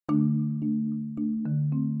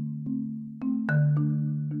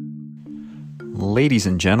Ladies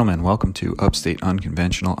and gentlemen, welcome to Upstate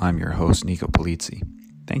Unconventional. I'm your host, Nico Polizzi.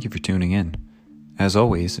 Thank you for tuning in. As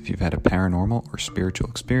always, if you've had a paranormal or spiritual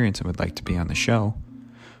experience and would like to be on the show,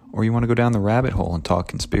 or you want to go down the rabbit hole and talk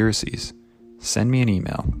conspiracies, send me an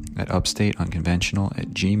email at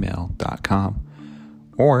upstateunconventional@gmail.com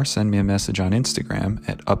or send me a message on Instagram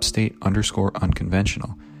at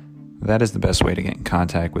upstate_unconventional. That is the best way to get in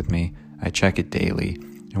contact with me. I check it daily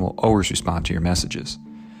and will always respond to your messages.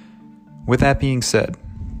 With that being said,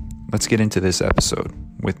 let's get into this episode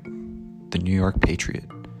with the New York Patriot.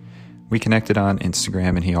 We connected on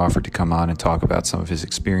Instagram and he offered to come on and talk about some of his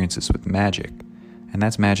experiences with magic, and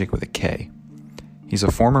that's magic with a K. He's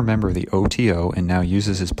a former member of the OTO and now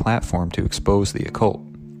uses his platform to expose the occult.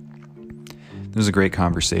 It was a great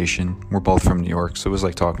conversation. We're both from New York, so it was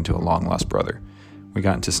like talking to a long-lost brother. We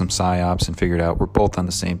got into some psyops and figured out we're both on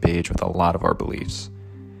the same page with a lot of our beliefs.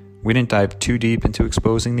 We didn't dive too deep into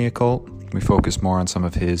exposing the occult. We focused more on some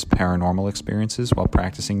of his paranormal experiences while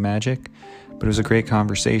practicing magic, but it was a great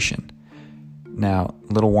conversation. Now,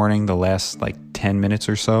 little warning, the last 10 minutes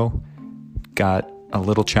or so got a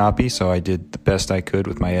little choppy, so I did the best I could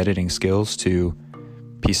with my editing skills to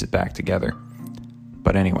piece it back together.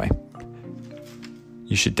 But anyway,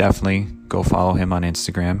 you should definitely go follow him on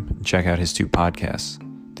Instagram and check out his two podcasts,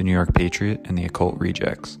 The New York Patriot and The Occult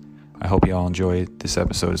Rejects. I hope you all enjoyed this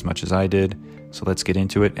episode as much as I did, so let's get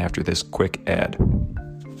into it after this quick ad.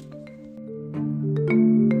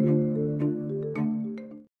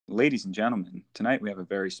 Ladies and gentlemen, tonight we have a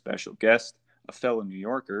very special guest, a fellow New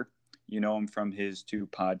Yorker. You know him from his two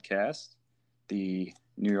podcasts, The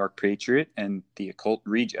New York Patriot and The Occult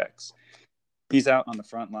Rejects. He's out on the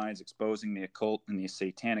front lines exposing the occult and the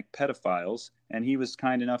satanic pedophiles, and he was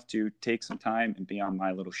kind enough to take some time and be on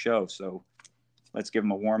my little show, so let's give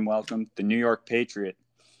him a warm welcome, the New York Patriot.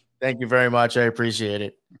 Thank you very much. I appreciate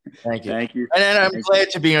it. Thank you. Thank you. And I'm glad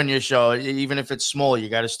to be on your show. Even if it's small, you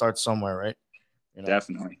got to start somewhere, right?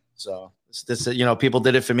 Definitely. So this, people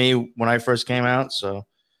did it for me when I first came out. So,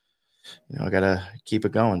 I got to keep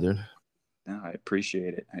it going, dude. No, I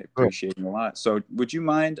appreciate it. I appreciate it a lot. So would you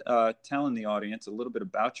mind telling the audience a little bit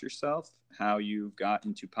about yourself, how you got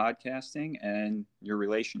into podcasting and your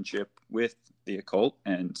relationship with the occult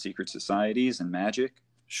and secret societies and magic?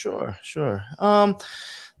 Sure.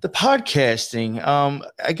 The podcasting,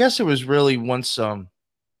 I guess it was really once,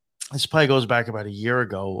 this probably goes back about a year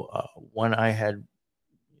ago, when I had,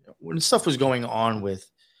 when stuff was going on with,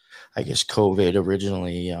 I guess, COVID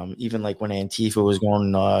originally, even when Antifa was going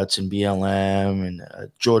nuts and BLM and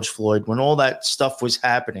George Floyd, when all that stuff was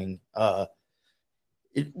happening,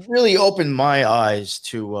 it really opened my eyes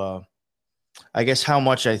to, I guess, how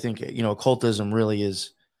much I think, occultism really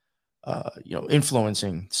is,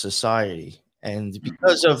 influencing society. And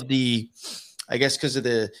because of the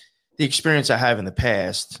experience I have in the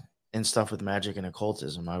past and stuff with magic and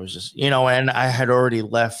occultism, I was just, and I had already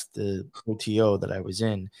left the OTO that I was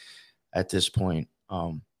in at this point.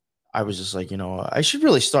 I was just I should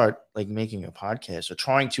really start making a podcast or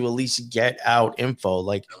trying to at least get out info.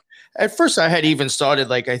 At first I had even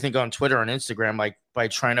started I think on Twitter and Instagram, by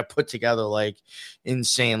trying to put together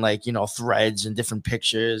insane, threads and different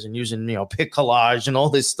pictures and using, pic collage and all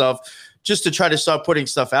this stuff just to try to start putting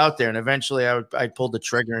stuff out there. And eventually I pulled the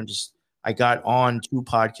trigger and I got on two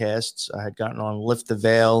podcasts. I had gotten on Lift the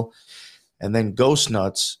Veil and then Ghost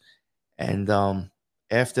Nuts. And,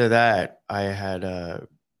 after that, I had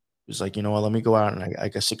was let me go out and I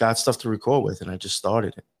guess I got stuff to record with, and I just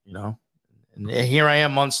started it, And here I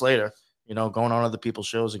am months later, going on other people's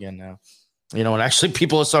shows again now, and actually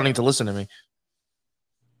people are starting to listen to me.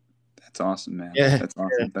 That's awesome, man. Yeah. That's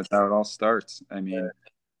awesome. Yeah. That's how it all starts. I mean,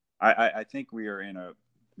 I think we are in a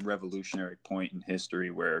revolutionary point in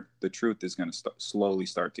history where the truth is going to slowly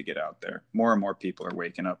start to get out there. More and more people are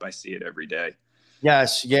waking up. I see it every day.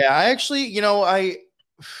 Yes. Yeah. I actually,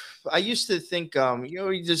 I used to think,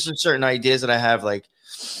 there's certain ideas that I have,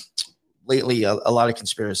 lately, a lot of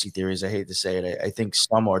conspiracy theories. I hate to say it. I think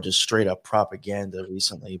some are just straight up propaganda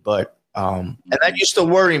recently, but, and that used to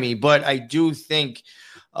worry me, but I do think,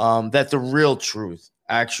 that the real truth,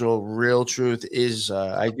 actual real truth is,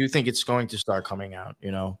 I do think it's going to start coming out,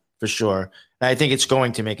 for sure. And I think it's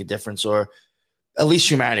going to make a difference, or at least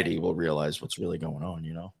humanity will realize what's really going on,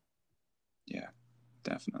 Yeah,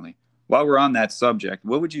 definitely. While we're on that subject,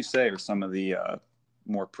 what would you say are some of the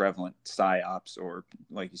more prevalent psyops or,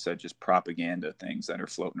 like you said, just propaganda things that are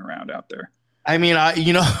floating around out there? I mean, I'm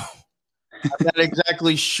not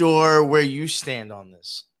exactly sure where you stand on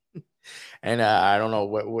this. And I don't know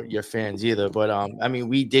what your fans either, but I mean,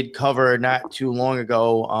 we did cover not too long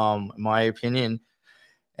ago, in my opinion,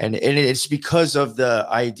 and it's because of the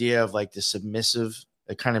idea of like the submissive.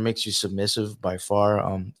 It kind of makes you submissive by far.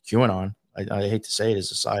 QAnon. I hate to say it,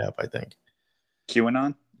 is a psyop, I think.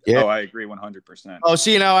 QAnon? Yeah. Oh, I agree 100%. Oh,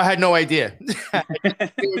 see, now I had no idea. I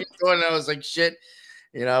was like, shit.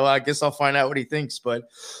 I guess I'll find out what he thinks. But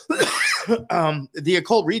the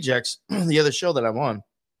Occult Rejects, the other show that I'm on,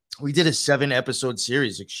 we did a 7-episode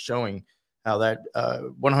series showing how that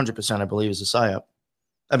 100%, I believe, is a psyop.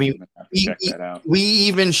 I mean, check that out. We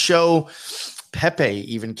even show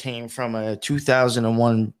Pepe even came from a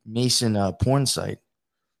 2001 Mason porn site.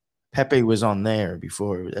 Pepe was on there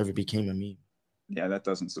before it ever became a meme. Yeah, that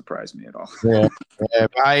doesn't surprise me at all. Yeah.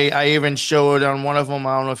 I even showed on one of them.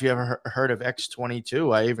 I don't know if you ever heard of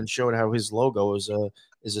X22. I even showed how his logo is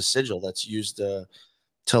a sigil that's used to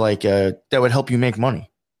that would help you make money,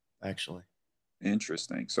 actually.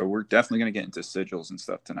 Interesting. So we're definitely going to get into sigils and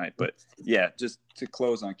stuff tonight. But yeah, just to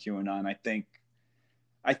close on QAnon, I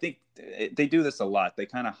think they do this a lot. They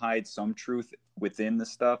kind of hide some truth within the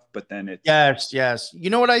stuff, but then it's yes. You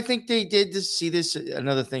know what I think they did to see this?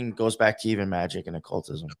 Another thing goes back to even magic and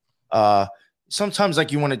occultism. Sometimes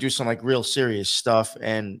like you want to do some like real serious stuff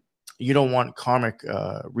and you don't want karmic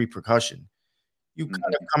repercussion. You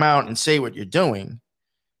kind of come out and say what you're doing,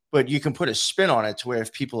 but you can put a spin on it to where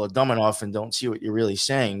if people are dumb enough and don't see what you're really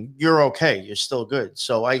saying, you're okay. You're still good.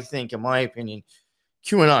 So I think, in my opinion,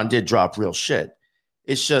 QAnon did drop real shit.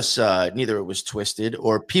 It's just neither it was twisted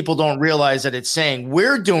or people don't realize that it's saying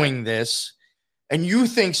we're doing this and you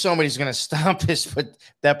think somebody's going to stop this, but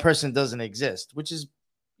that person doesn't exist, which is,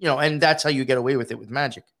 and that's how you get away with it with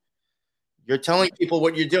magic. You're telling people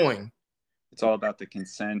what you're doing. It's all about the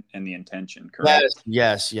consent and the intention, correct?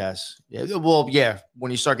 Yes. Yeah. Well, yeah.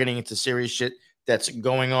 When you start getting into serious shit that's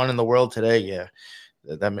going on in the world today, yeah,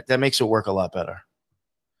 that makes it work a lot better.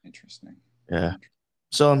 Interesting. Yeah.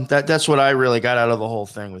 So that's what I really got out of the whole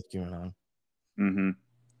thing with QAnon. Mm-hmm.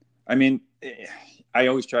 I mean, I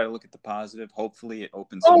always try to look at the positive. Hopefully, it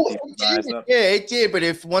opens some people's eyes up. Yeah, it did. But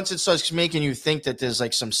if once it starts making you think that there's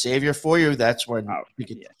like some savior for you, that's when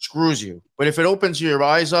it screws you. But if it opens your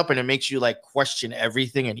eyes up and it makes you like question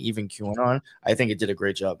everything and even QAnon, I think it did a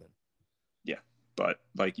great job. Yeah, but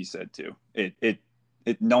like you said too, it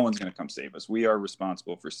no one's going to come save us. We are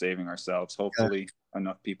responsible for saving ourselves. Hopefully,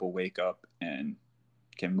 enough people wake up and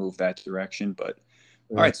can move that direction. But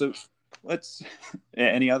all right, so let's.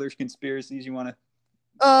 Any other conspiracies you want to?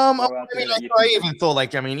 I even thought I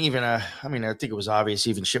think it was obvious.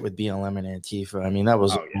 Even shit with BLM and Antifa. I mean, that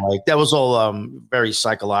was all very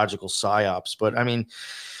psychological psyops. But I mean,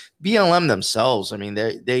 BLM themselves. I mean,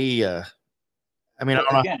 they. I mean, I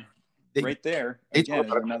don't know. Right there again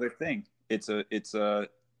is another thing. It's a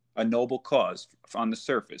noble cause on the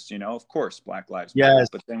surface. Of course, Black Lives Matter.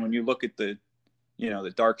 But then when you look at the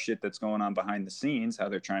dark shit that's going on behind the scenes, how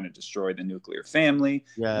they're trying to destroy the nuclear family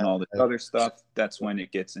and all this other stuff. That's when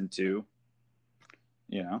it gets into,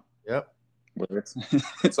 where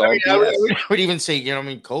it's all. I would even say,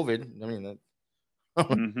 COVID. I mean, I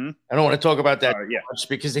don't want to talk about that much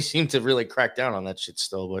because they seem to really crack down on that shit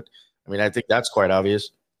still. But I mean, I think that's quite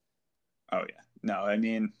obvious. Oh yeah, no, I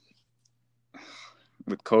mean,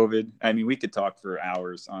 with COVID, I mean, we could talk for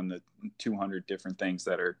hours on the 200 different things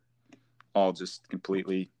that are all just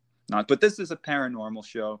completely not. But this is a paranormal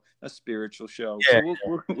show, a spiritual show. Yeah.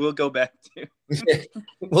 So we'll go back to.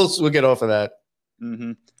 we'll get off of that.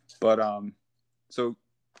 Mm-hmm. But so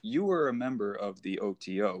you were a member of the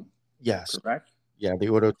OTO. Yes. Correct. Yeah, the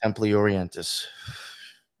Ordo Templi Orientis.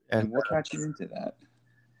 And what got you into that?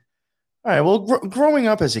 All right. Well, growing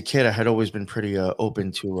up as a kid, I had always been pretty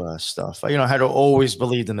open to stuff. I had always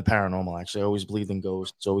believed in the paranormal. Actually, I always believed in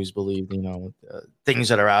ghosts. Always believed, things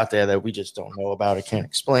that are out there that we just don't know about or can't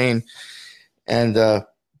explain. And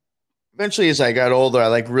eventually, as I got older,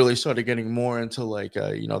 I really started getting more into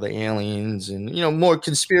the aliens and more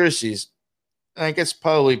conspiracies. And I guess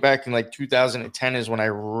probably back in 2010 is when I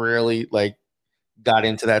really got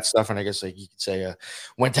into that stuff. And I guess you could say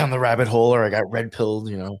went down the rabbit hole, or I got red pilled.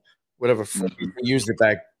 Whatever used it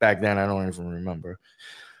back then, I don't even remember.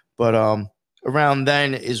 But around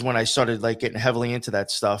then is when I started getting heavily into that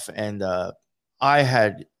stuff, and I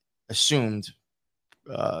had assumed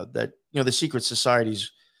that the secret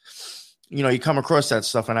societies, you come across that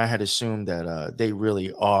stuff, and I had assumed that they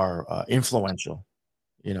really are influential,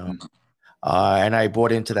 and I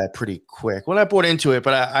bought into that pretty quick. Well, I bought into it,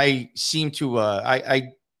 but I seem to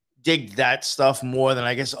I dig that stuff more than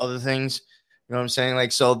I guess other things. You know what I'm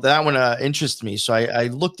saying? So that one interests me. So I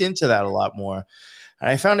looked into that a lot more, and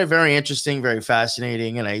I found it very interesting, very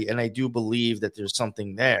fascinating. And I do believe that there's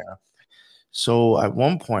something there. So at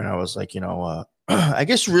one point I was I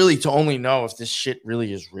guess really to only know if this shit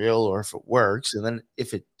really is real or if it works. And then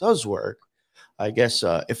if it does work, I guess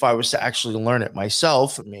if I was to actually learn it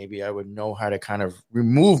myself, maybe I would know how to kind of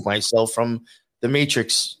remove myself from the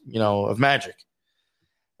matrix, of magic.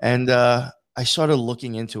 And I started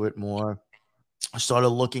looking into it more. I started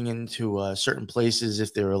looking into certain places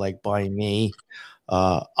if they were like by me.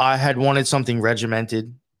 I had wanted something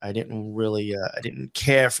regimented. I didn't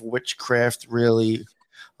care for witchcraft really.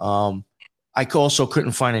 I also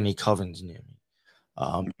couldn't find any covens near me.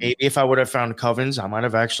 Maybe if I would have found covens, I might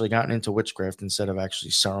have actually gotten into witchcraft instead of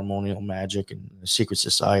actually ceremonial magic and the secret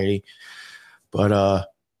society. But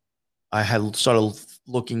I had started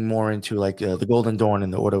looking more into like the Golden Dawn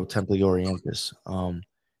and the Ordo Templi Orientis.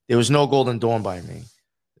 There was no Golden Dawn by me.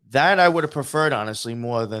 That I would have preferred, honestly,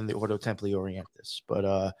 more than the Ordo Templi Orientis.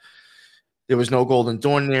 But there was no Golden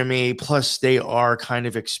Dawn near me. Plus, they are kind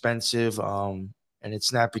of expensive. And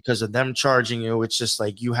it's not because of them charging you. It's just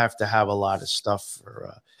like you have to have a lot of stuff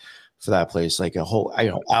for that place, like a whole,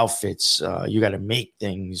 outfits. You got to make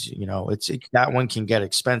things. That one can get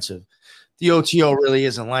expensive. The OTO really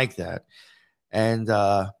isn't like that. And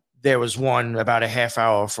there was one about a half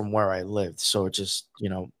hour from where I lived, so it just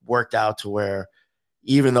worked out to where,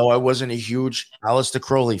 even though I wasn't a huge Aleister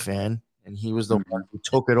Crowley fan, and he was the one who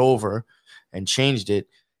took it over and changed it.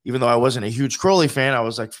 Even though I wasn't a huge Crowley fan, I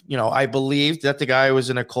was like, I believed that the guy was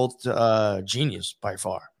an occult genius by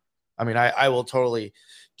far. I mean, I will totally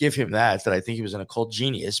give him that I think he was an occult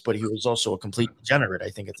genius, but he was also a complete degenerate, I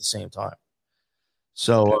think, at the same time.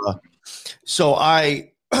 So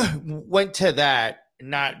I went to that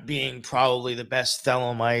not being probably the best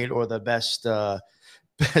Thelemite or the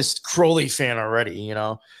best Crowley fan already,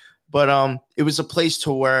 but it was a place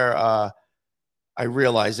to where I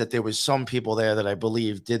realized that there was some people there that I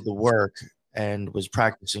believe did the work and was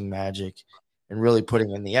practicing magic and really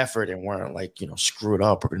putting in the effort and weren't like, screwed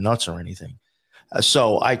up or nuts or anything.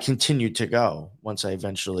 So I continued to go once I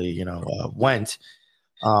eventually, went.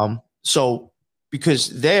 So because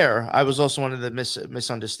there, I was also under the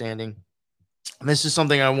misunderstanding. And this is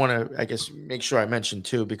something I want to, I guess, make sure I mention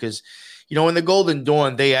too, because, in the Golden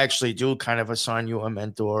Dawn, they actually do kind of assign you a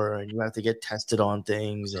mentor and you have to get tested on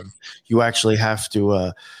things and you actually have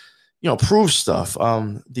to, prove stuff.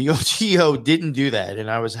 The OTO didn't do that. And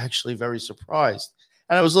I was actually very surprised.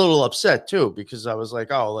 And I was a little upset too, because I was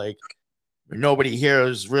like, oh, like nobody here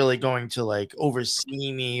is really going to like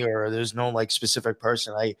oversee me, or there's no like specific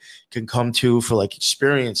person I can come to for like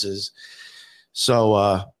experiences.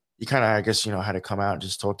 So you kind of, I guess, had to come out and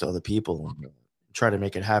just talk to other people and try to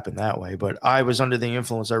make it happen that way. But I was under the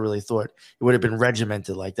influence. I really thought it would have been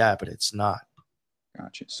regimented like that, but it's not.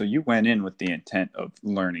 Gotcha. So you went in with the intent of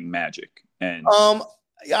learning magic, and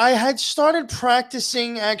I had started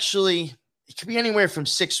practicing, actually. It could be anywhere from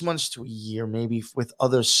 6 months to a year, maybe, with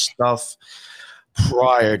other stuff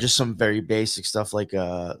prior, just some very basic stuff like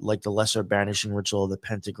the lesser banishing ritual, the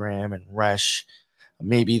pentagram and Resh,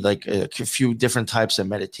 maybe like a few different types of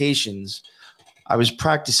meditations. I was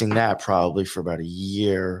practicing that probably for about a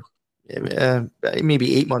year,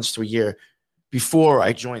 maybe 8 months to a year before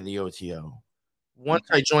I joined the OTO. Once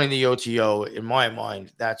I joined the OTO, in my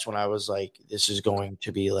mind, that's when I was like, this is going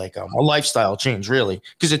to be like a lifestyle change, really,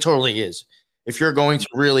 because it totally is. If you're going to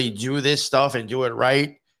really do this stuff and do it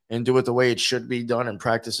right and do it the way it should be done and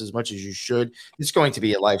practice as much as you should, it's going to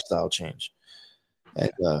be a lifestyle change.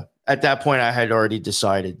 And at that point, I had already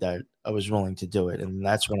decided that I was willing to do it. And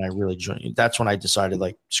that's when I really joined. That's when I decided,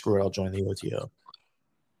 like, screw it, I'll join the OTO.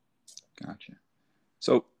 Gotcha.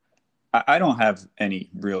 So I don't have any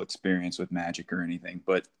real experience with magic or anything,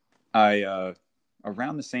 but I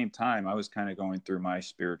around the same time, I was kind of going through my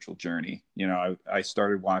spiritual journey. I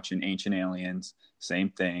started watching Ancient Aliens, same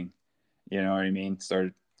thing. You know what I mean?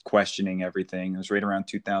 Started questioning everything. It was right around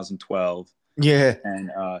 2012. Yeah.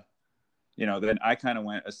 And, then I kind of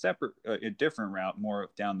went a different route, more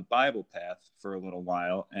down the Bible path for a little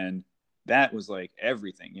while. And that was like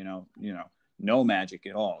everything, no magic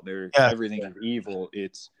at all. Everything is evil.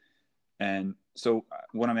 And so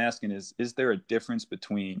what I'm asking is there a difference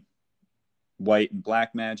between white and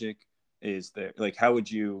black magic? Is there, like, how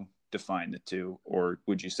would you define the two? Or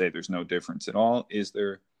would you say there's no difference at all? Is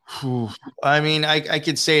there? I mean, I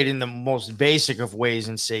could say it in the most basic of ways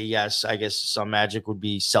and say, yes, I guess some magic would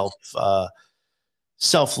be selfless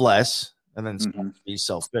and then some would be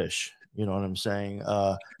selfish. You know what I'm saying?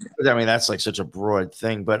 But I mean, that's like such a broad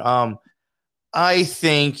thing, but I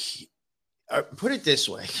think, put it this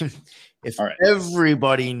way. If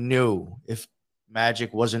everybody knew, if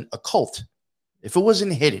magic wasn't a cult, if it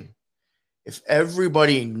wasn't hidden, if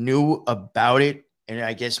everybody knew about it and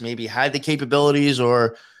I guess maybe had the capabilities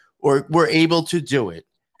or or were able to do it,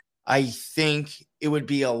 I think it would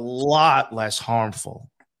be a lot less harmful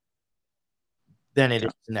than it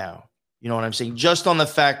is now. You know what I'm saying? Just on the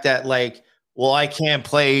fact that, like, well, I can't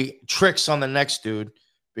play tricks on the next dude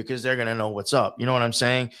because they're going to know what's up. You know what I'm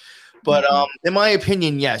saying? But in my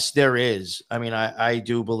opinion, yes, there is. I mean, I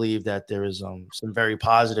do believe that there is some very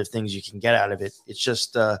positive things you can get out of it. It's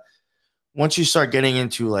just once you start getting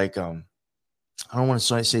into, like, I don't want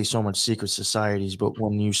to say so much secret societies, but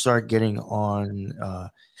when you start getting on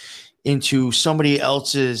into somebody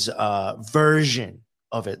else's version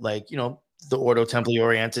of it, like, you know, the Ordo Templi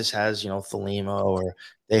Orientis has, you know, Thelema, or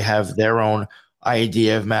they have their own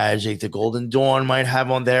idea of magic. The Golden Dawn might have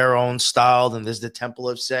on their own style. Then there's the Temple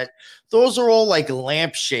of Set. Those are all like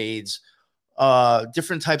lampshades,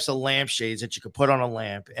 different types of lampshades that you could put on a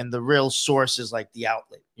lamp, and the real source is like the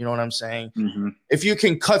outlet. You know what I'm saying? If you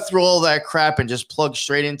can cut through all that crap and just plug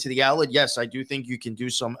straight into the outlet, yes, I do think you can do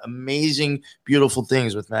some amazing, beautiful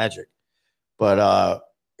things with magic. But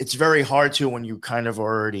it's very hard to when you kind of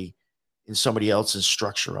already in somebody else's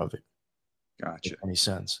structure of it. Gotcha. Any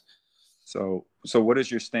sense? So what is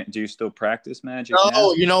your stand? Do you still practice magic? No,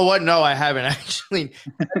 now? You know what? No, I haven't actually.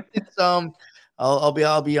 It's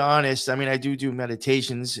I'll be honest. I mean, I do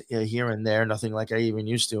meditations here and there. Nothing like I even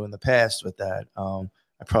used to in the past with that.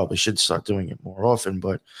 I probably should start doing it more often.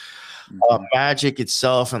 But magic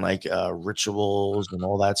itself and like rituals and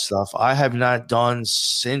all that stuff, I have not done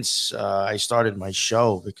since I started my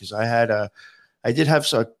show, because I did have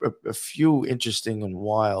a few interesting and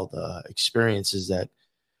wild experiences that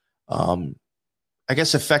I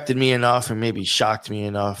guess affected me enough and maybe shocked me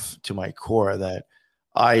enough to my core that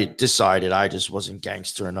I decided I just wasn't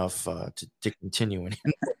gangster enough to continue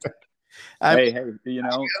anymore. Hey, you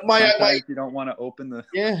know, sometimes you don't want to open the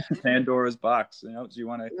Pandora's box. You know, do you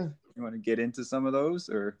want to get into some of those,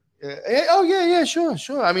 or? Oh yeah,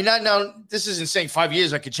 sure. I mean, not now. This isn't saying 5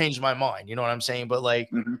 years I could change my mind. You know what I'm saying? But like,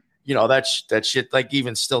 you know, that shit. Like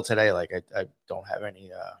even still today, like I don't have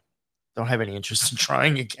any interest in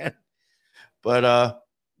trying again. But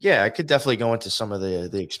yeah, I could definitely go into some of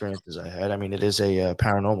the experiences I had. I mean, it is a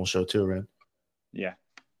paranormal show too, right? Yeah.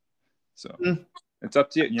 So it's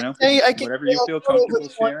up to you. You know, whatever you feel comfortable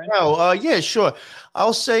sharing. Yeah, sure.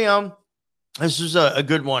 I'll say this is a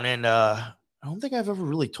good one, and I don't think I've ever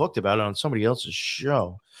really talked about it on somebody else's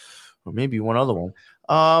show, or maybe one other one.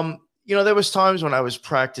 You know, there was times when I was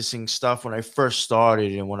practicing stuff when I first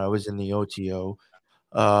started and when I was in the OTO.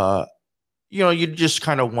 You know, you just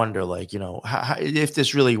kind of wonder, like, you know, how, if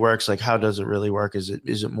this really works, like, how does it really work? Is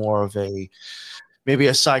it more of maybe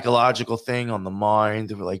a psychological thing on the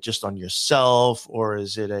mind, or like just on yourself, or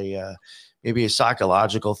is it maybe a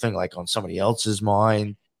psychological thing like on somebody else's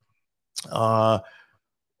mind? You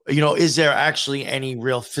know, is there actually any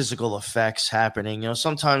real physical effects happening? You know,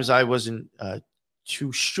 sometimes I wasn't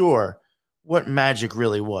too sure what magic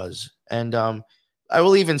really was, and I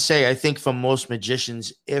will even say, I think for most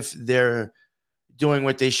magicians, if they're doing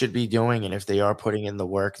what they should be doing, and if they are putting in the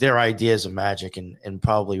work, their ideas of magic and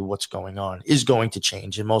probably what's going on is going to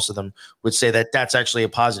change. And most of them would say that that's actually a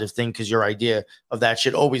positive thing, because your idea of that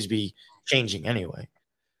should always be changing anyway.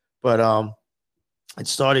 But it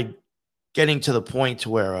started getting to the point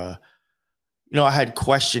where you know, I had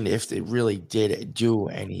questioned if they really did do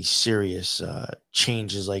any serious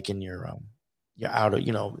changes, like in your outer,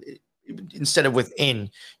 you know, instead of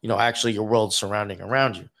within, you know, actually your world surrounding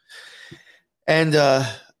around you. And I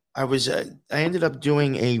ended up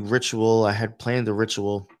doing a ritual. I had planned a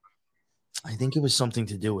ritual. I think it was something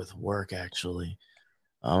to do with work, actually.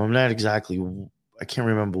 I'm not exactly, I can't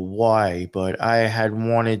remember why, but I had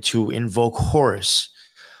wanted to invoke Horus,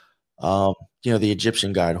 you know, the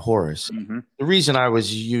Egyptian god Horus. The reason I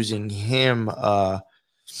was using him,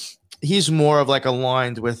 he's more of like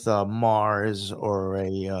aligned with Mars, or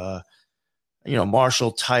a you know,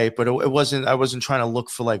 martial type, but it wasn't, I wasn't trying to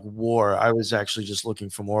look for like war. I was actually just looking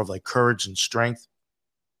for more of like courage and strength.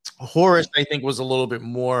 Horus, I think, was a little bit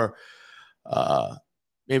more,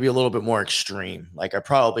 maybe a little bit more extreme. Like I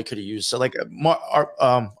probably could have used, so like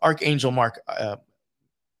Archangel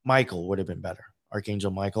Michael would have been better.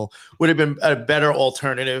 Archangel Michael would have been a better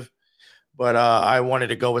alternative. But I wanted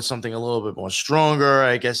to go with something a little bit more stronger,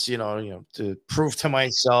 I guess, you know, to prove to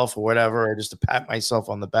myself or whatever, or just to pat myself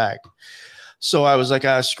on the back. So I was like,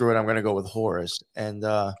 screw it, I'm going to go with Horus. And,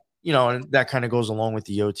 you know, and that kind of goes along with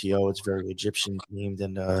the OTO. It's very Egyptian themed.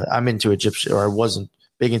 And I'm into Egyptian, or I wasn't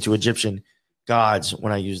big into Egyptian gods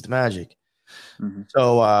when I used magic.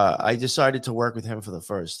 So I decided to work with him for the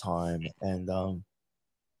first time. And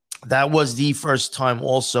that was the first time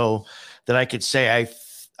also that I could say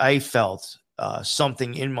I felt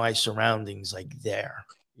something in my surroundings, like there.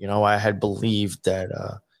 You know, I had believed that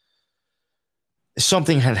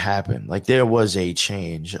something had happened. Like there was a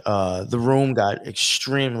change. The room got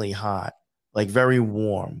extremely hot, like very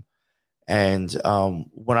warm. And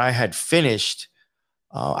when I had finished,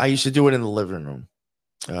 I used to do it in the living room.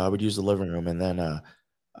 I would use the living room, and then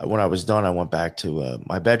when I was done, I went back to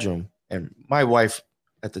my bedroom. And my wife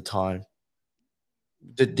at the time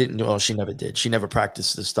didn't know. Well, she never did. She never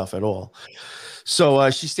practiced this stuff at all. So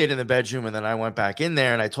she stayed in the bedroom, and then I went back in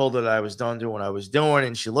there, and I told her that I was done doing what I was doing,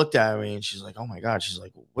 and she looked at me, and she's like, "Oh my god!" She's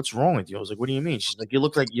like, "What's wrong with you?" I was like, "What do you mean?" She's like, "You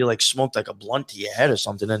look like you like smoked like a blunt to your head or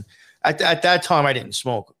something." And at that time, I didn't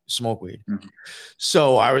smoke weed,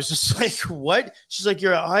 so I was just like, "What?" She's like,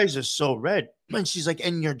 "Your eyes are so red," and she's like,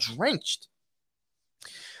 "And you're drenched."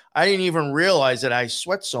 I didn't even realize that I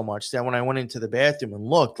sweat so much that when I went into the bathroom and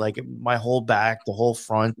looked, like my whole back, the whole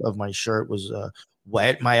front of my shirt was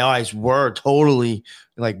wet. My eyes were totally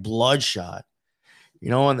like bloodshot, you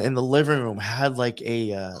know, and the living room had like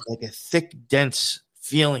a thick, dense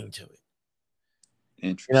feeling to it.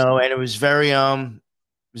 Interesting. You know, and it was very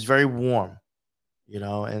warm, you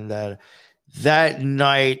know, and that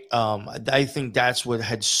night, I think that's what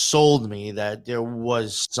had sold me that there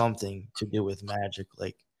was something to do with magic,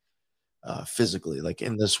 like physically, like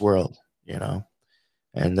in this world, you know.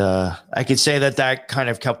 And I could say that kind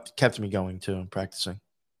of kept me going too and practicing.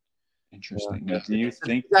 Interesting. Now, do you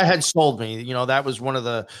think that had sold me? You know, that was one of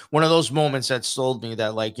those moments that sold me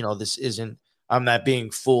that, like, you know, I'm not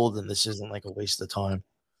being fooled, and this isn't like a waste of time.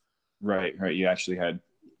 Right. You actually had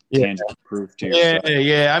tangible proof to yourself.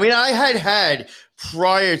 Yeah. I mean, I had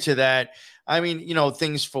prior to that. I mean, you know,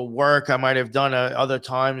 things for work I might have done other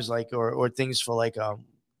times, like or things for like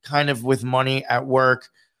kind of with money at work,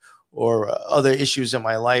 or other issues in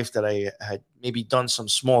my life that I had maybe done some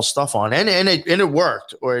small stuff on, and it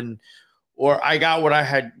worked, or I got what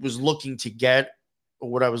I was looking to get, or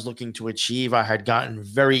what I was looking to achieve. I had gotten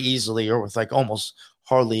very easily, or with like almost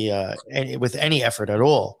hardly with any effort at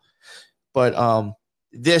all. But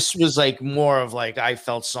this was like more of like I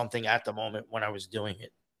felt something at the moment when I was doing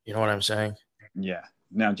it. You know what I'm saying? Yeah.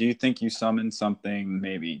 Now, do you think you summoned something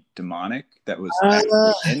maybe demonic that was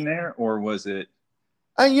in there, or was it?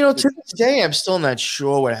 You know, to this day, I'm still not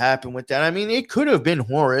sure what happened with that. I mean, it could have been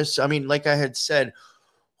Horus. I mean, like I had said,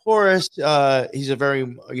 Horus, he's a very,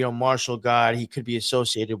 you know, martial god. He could be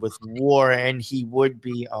associated with war, and he would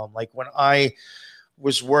be like when I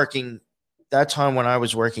was working, that time when I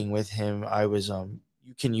was working with him, I was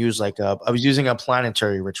you can use like I was using a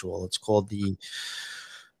planetary ritual. It's called the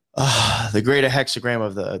greater hexagram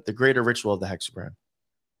of the greater ritual of the hexagram.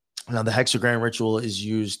 Now, the hexagram ritual is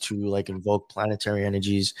used to like invoke planetary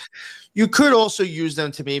energies. You could also use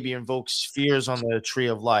them to maybe invoke spheres on the tree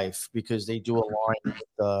of life, because they do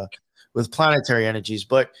align with planetary energies.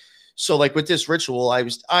 But so like with this ritual,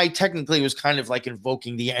 I technically was kind of like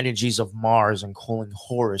invoking the energies of Mars and calling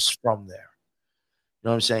Horus from there. You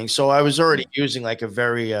know what I'm saying? So I was already using like a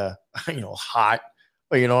very you know, hot,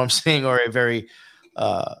 or you know what I'm saying, or a very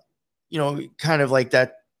you know, kind of like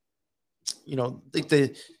that, you know, like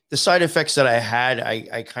the side effects that I had,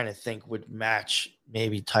 I kind of think would match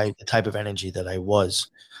maybe the type of energy that I was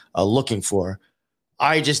looking for.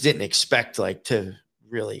 I just didn't expect like to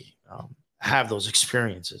really have those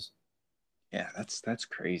experiences. Yeah, that's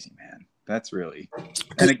crazy, man. That's really,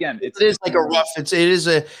 and again, it is like a rough.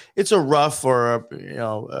 It's a rough for a, you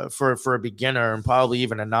know, for a beginner, and probably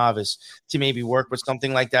even a novice, to maybe work with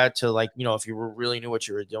something like that, to like, you know, if you really knew what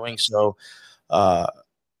you were doing. So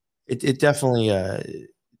it definitely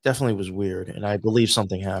was weird, and I believe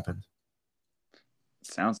something happened.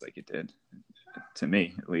 Sounds like it did, to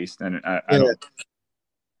me at least. And I don't.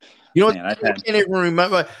 You know, I can't even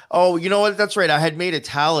remember. Oh, you know what? That's right. I had made a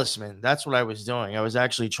talisman. That's what I was doing. I was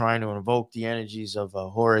actually trying to invoke the energies of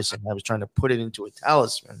Horus, and I was trying to put it into a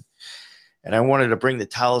talisman. And I wanted to bring the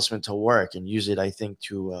talisman to work and use it, I think,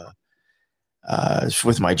 to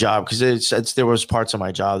with my job, because there was parts of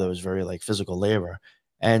my job that was very like physical labor,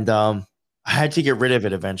 and I had to get rid of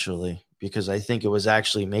it eventually, because I think it was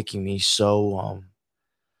actually making me so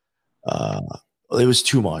it was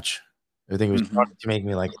too much. I think it was starting to make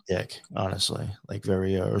me like a dick, honestly, like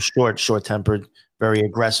very short-tempered, very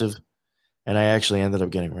aggressive, and I actually ended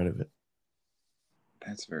up getting rid of it.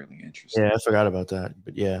 That's very interesting. Yeah, I forgot about that,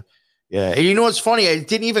 but yeah. And you know what's funny? It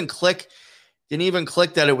didn't even click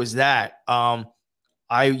that it was that.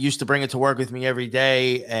 I used to bring it to work with me every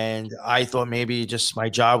day, and I thought maybe just my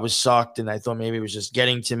job was sucked, and I thought maybe it was just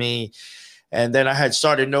getting to me. And then I had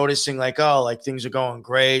started noticing like, oh, like things are going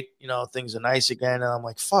great, you know, things are nice again. And I'm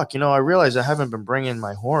like, fuck, you know, I realized I haven't been bringing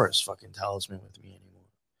my Horus fucking talisman with me anymore.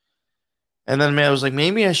 And then man, I was like,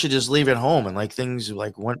 maybe I should just leave it home, and like things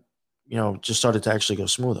like went, just started to actually go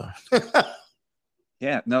smoother.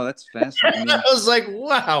 Yeah, no, that's fascinating. I was like,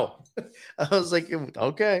 wow. I was like,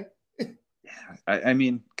 okay. Yeah, I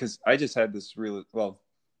mean, because I just had this really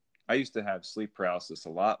I used to have sleep paralysis a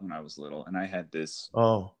lot when I was little, and I had this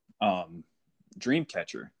dream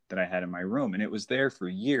catcher that I had in my room, and it was there for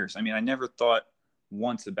years. I mean, I never thought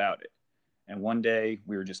once about it. And one day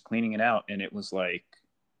we were just cleaning it out, and it was like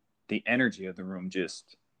the energy of the room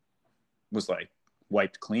just was like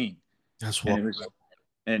wiped clean. That's what.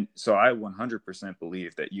 And so I 100%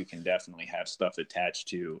 believe that you can definitely have stuff attached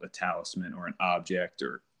to a talisman or an object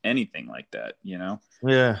or anything like that, Yeah.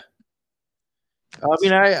 I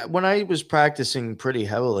mean, when I was practicing pretty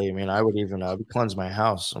heavily, I mean, I would cleanse my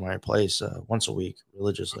house or my place once a week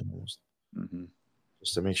religiously, almost,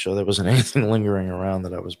 just to make sure there wasn't anything lingering around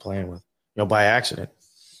that I was playing with, by accident.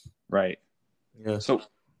 Right. Yeah. So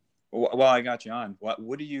while I got you on, what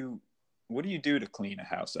do you do to clean a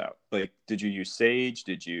house out? Like, did you use sage?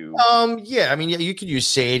 Did you? Yeah. I mean, you could use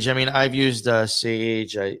sage. I mean, I've used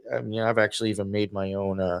sage. I mean, I've actually even made my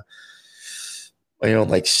own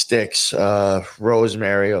like sticks,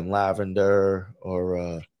 rosemary and lavender,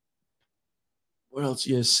 or what else?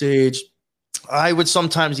 Yeah, sage. I would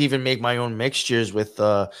sometimes even make my own mixtures with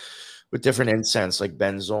different incense, like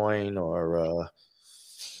benzoin or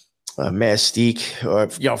mastique, or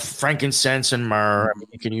frankincense and myrrh. I mean,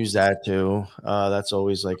 you can use that too. That's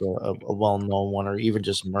always like a well-known one, or even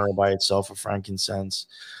just myrrh by itself or frankincense.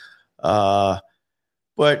 But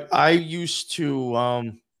I used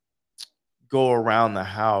to go around the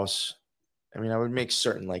house. I mean, I would make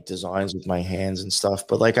certain like designs with my hands and stuff,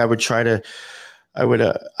 but like I had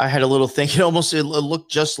a little thing. It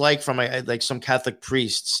looked just like from like some Catholic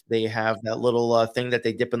priests. They have that little thing that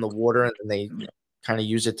they dip in the water and they kind of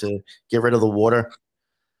use it to get rid of the water.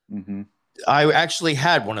 Mm-hmm. I actually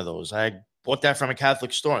had one of those. I bought that from a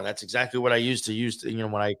Catholic store, and that's exactly what I used to use.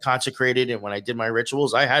 When I consecrated and when I did my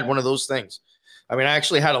rituals, I had one of those things. I mean, I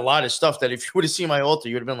actually had a lot of stuff that if you would have seen my altar,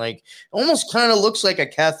 you would have been like, almost kind of looks like a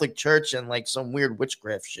Catholic church and like some weird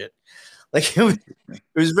witchcraft shit. Like it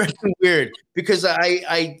was very weird because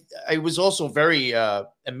I was also very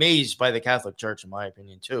amazed by the Catholic Church, in my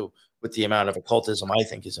opinion, too, with the amount of occultism I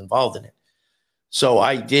think is involved in it. So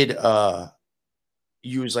I did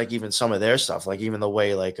use like even some of their stuff, like even the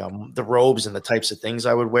way like the robes and the types of things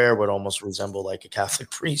I would wear would almost resemble like a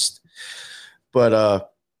Catholic priest.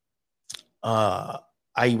 But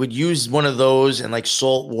I would use one of those and like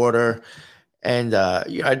salt water, and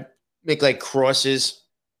I'd make like crosses.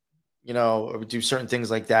 I would do certain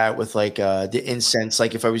things like that with like the incense.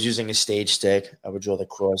 Like if I was using a stage stick, I would draw the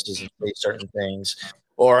crosses and say certain things.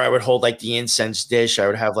 Or I would hold like the incense dish. I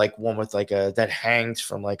would have like one with like that hanged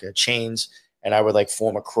from like a chains, and I would like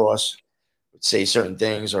form a cross, would say certain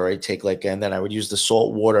things. Or I'd take like, and then I would use the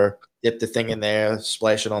salt water, dip the thing in there,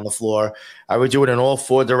 splash it on the floor. I would do it in all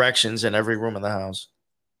 4 directions in every room in the house.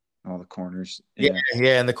 All the corners. Yeah,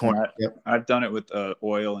 in the corner. Yep. I've done it with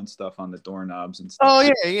oil and stuff on the doorknobs and stuff. Oh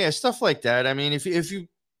yeah, stuff like that. I mean, if you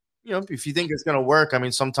if you think it's gonna work, I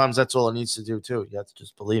mean, sometimes that's all it needs to do too. You have to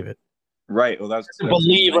just believe it. Right. Well, that's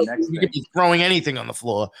believe like, you could be throwing anything on the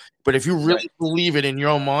floor, but if you really believe it in your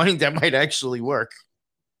own mind, that might actually work.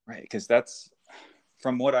 Right, because that's,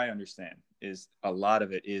 from what I understand, is a lot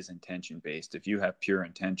of it is intention based. If you have pure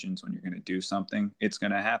intentions when you're going to do something, it's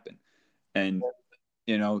going to happen. And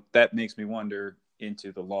that makes me wonder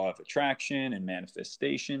into the law of attraction and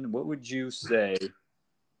manifestation. What would you say?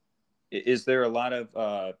 Is there a lot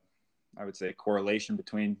of, I would say, correlation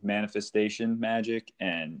between manifestation magic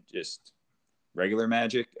and just regular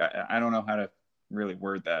magic? I don't know how to really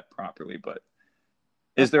word that properly, but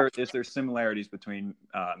is there similarities between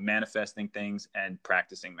manifesting things and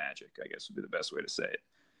practicing magic? I guess would be the best way to say it.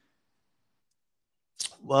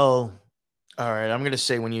 Well, all right. I'm going to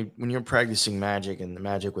say when you're practicing magic, and the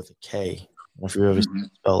magic with a K, if you ever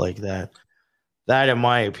spell like that, that in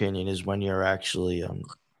my opinion is when you're actually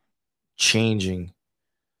changing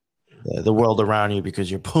the world around you,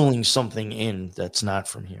 because you're pulling something in that's not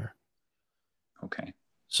from here. Okay.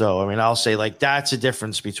 So, I mean, I'll say like that's a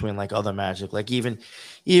difference between like other magic. Like even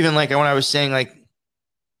like when I was saying like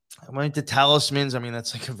I went to talismans, I mean,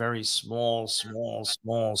 that's like a very small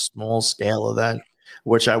scale of that,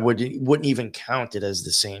 which I wouldn't even count it as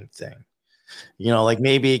the same thing. Like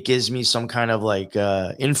maybe it gives me some kind of like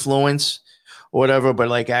influence or whatever, but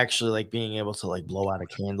like actually like being able to like blow out a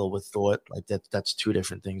candle with thought, like that's 2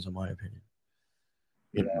 different things in my opinion.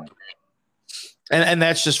 And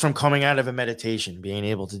that's just from coming out of a meditation, being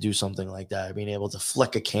able to do something like that, being able to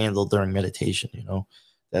flick a candle during meditation,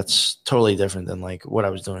 That's totally different than like what I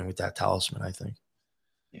was doing with that talisman, I think.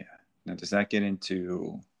 Yeah. Now, does that get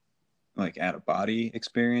into like out of body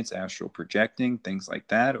experience, astral projecting, things like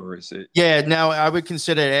that? Or is it? Yeah. Now I would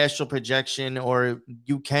consider it astral projection, or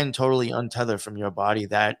you can totally untether from your body.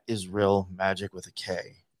 That is real magic with a K.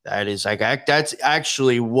 That is like, that's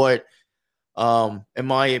actually what, in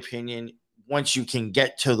my opinion, once you can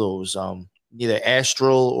get to those, either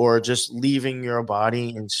astral or just leaving your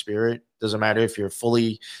body in spirit, doesn't matter if you're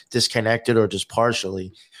fully disconnected or just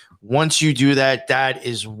partially. Once you do that, that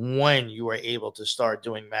is when you are able to start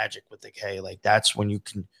doing magic with the K. Like that's when you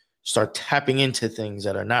can start tapping into things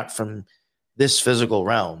that are not from this physical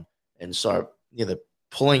realm and start either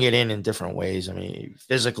pulling it in different ways. I mean,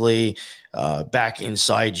 physically, back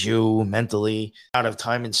inside you, mentally, out of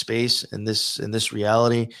time and space in this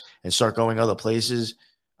reality, and start going other places.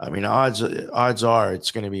 I mean, odds are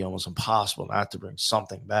it's going to be almost impossible not to bring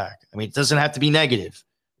something back. I mean, it doesn't have to be negative.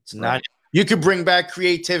 It's not. Right. You could bring back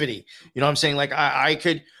creativity. You know what I'm saying? Like I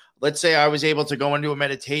could. Let's say I was able to go into a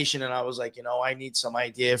meditation and I was like, I need some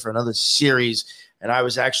idea for another series. And I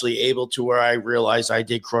was actually able to, where I realized I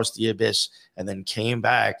did cross the abyss and then came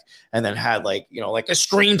back and then had like a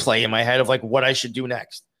screenplay in my head of like what I should do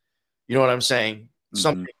next. You know what I'm saying? Mm-hmm.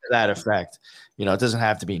 Something to that effect. It doesn't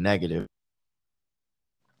have to be negative.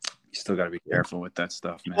 You still got to be careful with that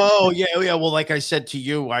stuff, man. Oh, yeah. Well, like I said to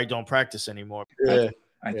you, I don't practice anymore.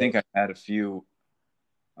 I think I had a few.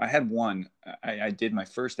 I had one. I did my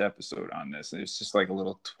first episode on this. It's just like a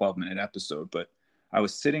little 12-minute episode, but I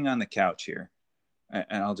was sitting on the couch here,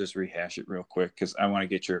 and I'll just rehash it real quick because I want to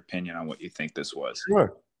get your opinion on what you think this was.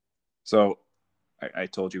 Sure. So I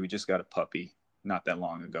told you we just got a puppy not that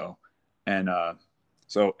long ago. And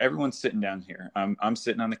so everyone's sitting down here. I'm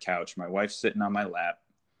sitting on the couch. My wife's sitting on my lap.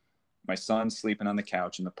 My son's sleeping on the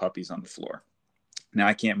couch, and the puppy's on the floor. Now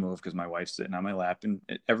I can't move because my wife's sitting on my lap and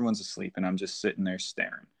everyone's asleep and I'm just sitting there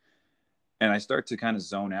staring. And I start to kind of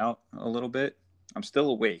zone out a little bit. I'm still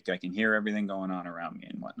awake. I can hear everything going on around me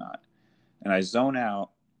and whatnot. And I zone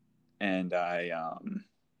out and I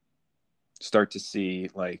start to see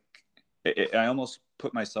like, I almost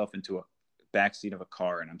put myself into a backseat of a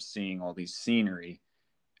car and I'm seeing all these scenery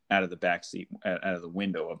out of the backseat, out of the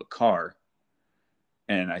window of a car.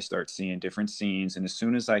 And I start seeing different scenes. And as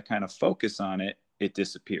soon as I kind of focus on it, it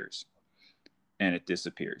disappears and it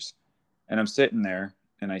disappears. And I'm sitting there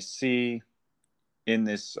and I see in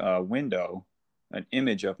this window an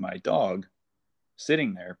image of my dog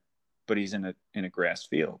sitting there, but he's in a grass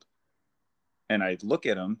field. And I look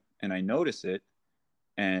at him and I notice it.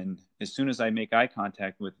 And as soon as I make eye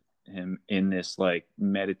contact with him in this like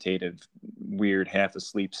meditative, weird, half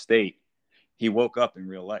asleep state, he woke up in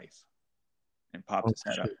real life and popped his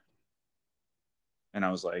head up. And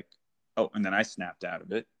I was like, oh, and then I snapped out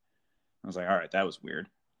of it. I was like, all right, that was weird.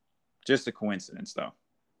 Just a coincidence, though.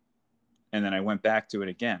 And then I went back to it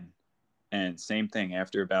again. And same thing,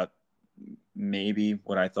 after about maybe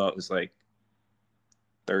what I thought was like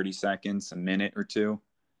 30 seconds, a minute or two,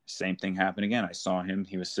 same thing happened again. I saw him.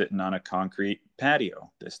 He was sitting on a concrete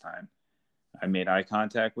patio this time. I made eye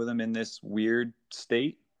contact with him in this weird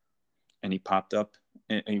state. And he popped up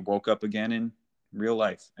and he woke up again in real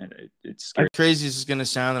life, and it's scary. As crazy as it's going to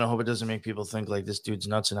sound, and I hope it doesn't make people think like this dude's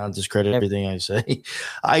nuts and I'll discredit everything I say.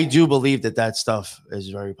 I do believe that stuff is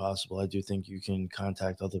very possible. I do think you can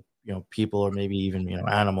contact other people or maybe even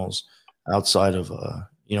animals outside of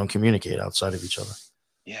communicate outside of each other.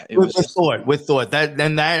 Yeah, it was with thought. That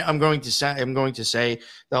I'm going to say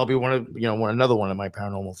that'll be one of another one of my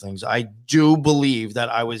paranormal things. I do believe that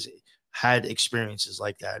I had experiences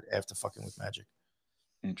like that after fucking with magic.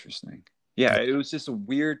 Interesting. Yeah, it was just a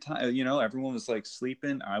weird time. Everyone was like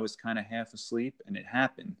sleeping. I was kind of half asleep, and it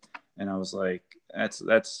happened. And I was like,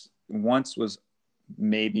 that's once was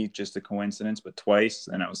maybe just a coincidence, but twice,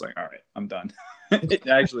 and I was like, all right, I'm done. It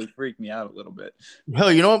actually freaked me out a little bit.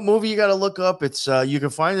 Hell, you know what movie you got to look up? It's you can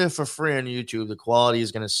find it for free on YouTube. The quality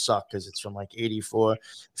is gonna suck because it's from like '84.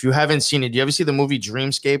 If you haven't seen it, do you ever see the movie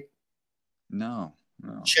Dreamscape? No.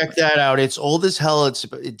 Check that out. It's old as hell. It's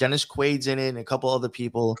Dennis Quaid's in it and a couple other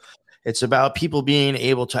people. It's about people being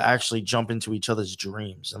able to actually jump into each other's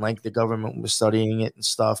dreams, and like the government was studying it and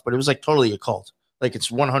stuff, but it was like totally occult. Like it's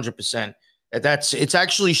 100%. It's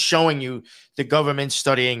actually showing you the government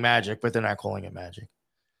studying magic, but they're not calling it magic.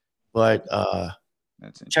 But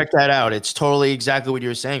check that out. It's totally exactly what you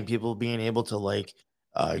were saying. People being able to like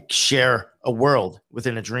share a world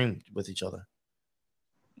within a dream with each other.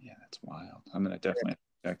 Yeah, that's wild. I'm gonna definitely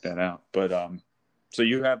check that out. But so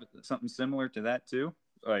you have something similar to that too?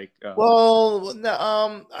 Like well,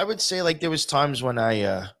 no, I would say like there was times when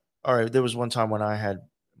there was one time when I had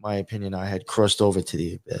my opinion, I had crossed over to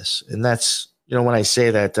the abyss. And that's, when I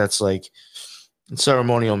say that, that's like in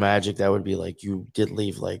ceremonial magic, that would be like you did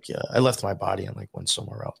leave, like I left my body and like went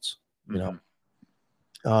somewhere else,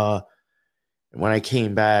 when I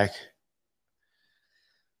came back,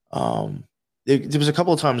 there was a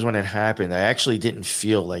couple of times when it happened, I actually didn't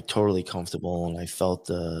feel like totally comfortable, and I felt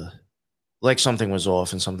like something was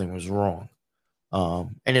off and something was wrong.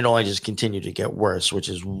 And it only just continued to get worse, which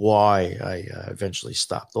is why I eventually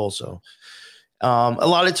stopped also. A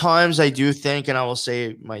lot of times I do think, and I will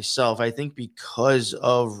say myself, I think because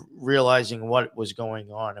of realizing what was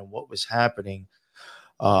going on and what was happening,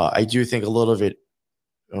 I do think a little bit,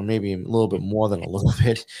 or maybe a little bit more than a little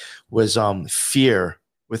bit, was fear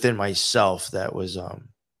within myself that was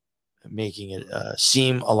making it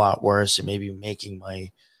seem a lot worse, and maybe making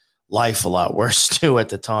my life a lot worse too at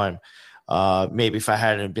the time. Maybe if I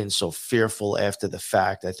hadn't been so fearful after the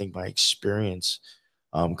fact, I think my experience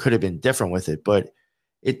could have been different with it. But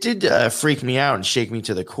it did freak me out and shake me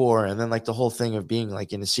to the core. And then like the whole thing of being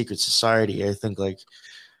like in a secret society, I think like,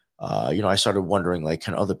 I started wondering, like,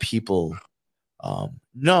 can other people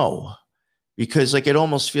know? Because like it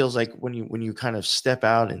almost feels like when you kind of step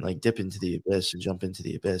out and like dip into the abyss and jump into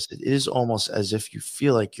the abyss, it is almost as if you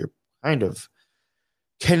feel like you're kind of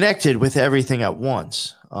connected with everything at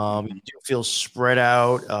once. You do feel spread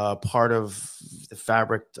out, part of the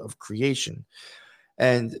fabric of creation.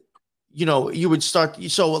 And, you would start.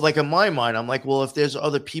 So like in my mind, I'm like, well, if there's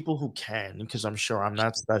other people who can, because I'm sure I'm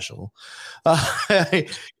not special,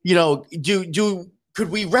 could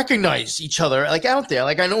we recognize each other like out there?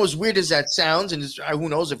 Like, I know as weird as that sounds, and who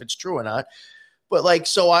knows if it's true or not, but like,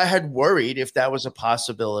 so I had worried if that was a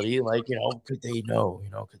possibility, like, could they know,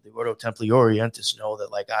 could the Ordo Templi Orientis know that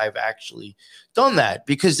like I've actually done that?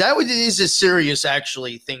 Because is a serious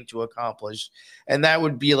actually thing to accomplish. And that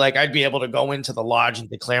would be like, I'd be able to go into the lodge and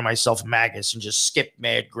declare myself magus and just skip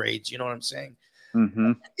mad grades. You know what I'm saying?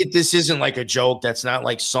 Mm-hmm. This isn't like a joke. That's not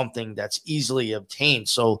like something that's easily obtained.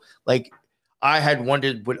 So like, I had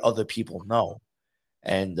wondered what other people know,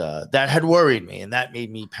 and that had worried me, and that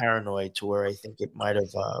made me paranoid to where I think it might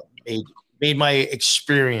have made my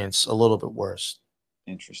experience a little bit worse.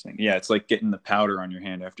 Interesting. Yeah, it's like getting the powder on your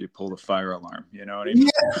hand after you pull the fire alarm. You know what I mean?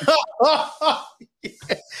 Yeah.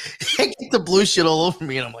 I get the blue shit all over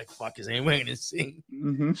me, and I'm like, "Fuck, is anyone gonna see?"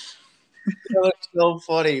 Mm-hmm. It's so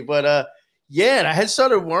funny, but yeah, and I had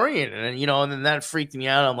started worrying, and and then that freaked me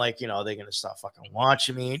out. I'm like, they're gonna stop fucking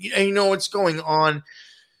watching me, and you know what's going on,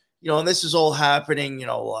 and this is all happening,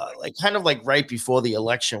 like kind of like right before the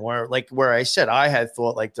election, where I said I had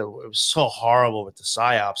thought like it was so horrible with the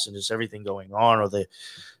psyops and just everything going on, or the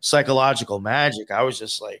psychological magic. I was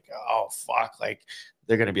just like, oh fuck, like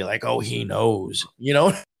they're gonna be like, oh, he knows,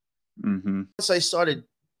 Mm-hmm. Once I started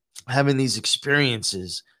having these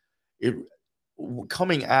experiences,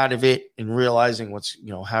 coming out of it and realizing what's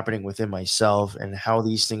happening within myself and how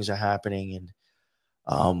these things are happening,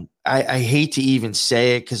 and I hate to even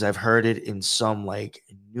say it because I've heard it in some like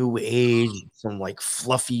new age, some like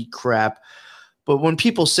fluffy crap, but when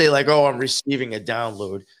people say like, oh, I'm receiving a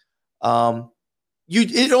download,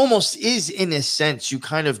 it almost is, in a sense, you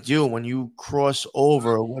kind of do. When you cross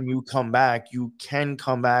over, when you come back, you can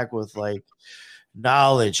come back with like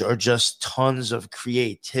knowledge or just tons of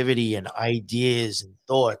creativity and ideas and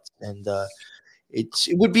thoughts, and it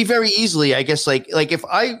would be very easily, I guess, like if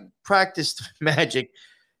I practiced magic,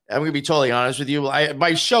 I'm gonna be totally honest with you,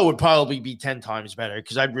 my show would probably be 10 times better,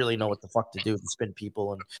 because I'd really know what the fuck to do to spin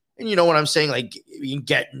people, and you know what I'm saying, like you can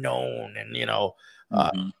get known, and you know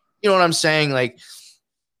what I'm saying, like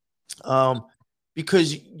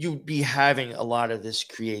because you'd be having a lot of this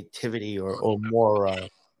creativity or more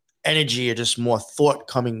energy, or just more thought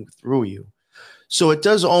coming through you. So it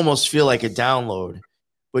does almost feel like a download,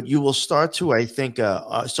 but you will start to, I think,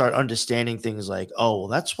 start understanding things like, oh, well,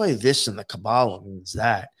 that's why this in the Kabbalah means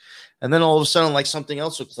that. And then all of a sudden, like something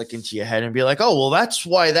else will click into your head and be like, oh, well, that's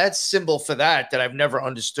why that symbol for that I've never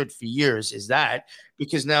understood for years is that,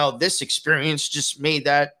 because now this experience just made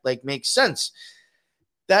that like make sense.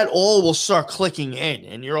 That all will start clicking in,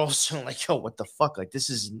 and you're also like, yo, what the fuck? Like, this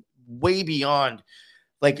is way beyond,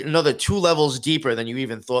 like another 2 levels deeper than you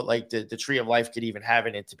even thought like the tree of life could even have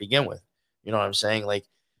in it to begin with. You know what I'm saying? Like,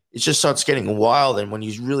 it just starts getting wild. And when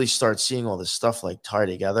you really start seeing all this stuff like tie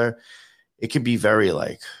together, it can be very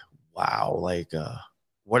like, wow, like,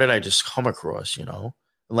 what did I just come across?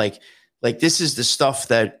 Like this is the stuff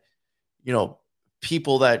that,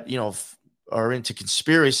 people that, are into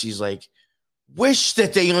conspiracies, like, wish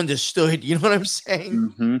that they understood, you know what I'm saying?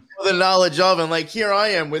 Mm-hmm. The knowledge of, and like, here I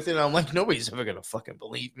am with it. I'm like, nobody's ever gonna fucking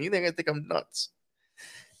believe me. They're gonna think I'm nuts.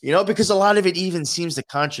 You know, because a lot of it even seems to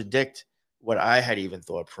contradict what I had even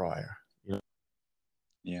thought prior. You know?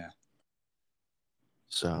 Yeah.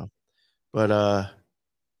 So, but I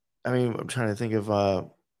mean, I'm trying to think of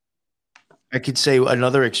I could say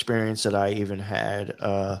another experience that I even had.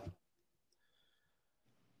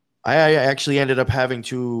 I actually ended up having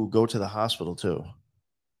to go to the hospital too.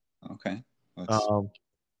 Okay.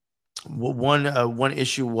 One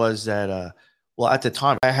issue was that well, at the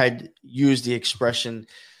time I had used the expression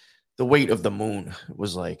the weight of the moon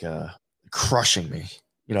was like crushing me.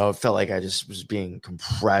 You know, it felt like I just was being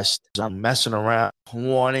compressed. I'm messing around,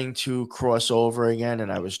 wanting to cross over again,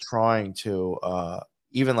 and I was trying to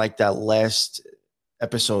even like that last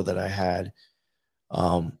episode that I had,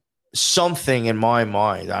 something in my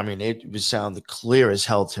mind. I mean, it would sound clear as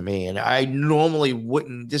hell to me. And I normally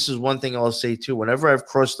wouldn't. This is one thing I'll say too. Whenever I've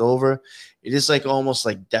crossed over, it is like almost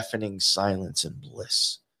like deafening silence and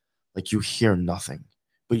bliss. Like you hear nothing,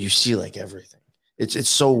 but you see like everything. It's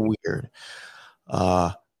so weird.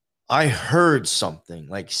 I heard something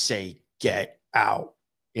like say "get out,"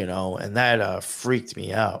 you know, and that freaked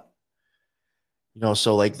me out. You know,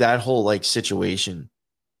 so like that whole like situation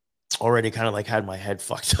already kind of like had my head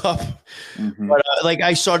fucked up. Mm-hmm. But like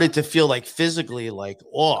I started to feel like physically like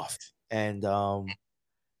off, and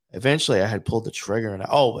eventually I had pulled the trigger, and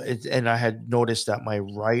and I had noticed that my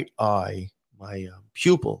right eye, my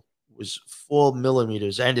pupil, was 4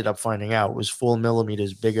 millimeters. I ended up finding out it was 4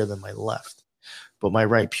 millimeters bigger than my left, but my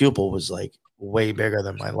right pupil was like way bigger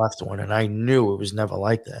than my left one, and I knew it was never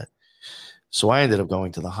like that. So I ended up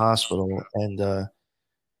going to the hospital, and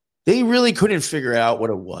they really couldn't figure out what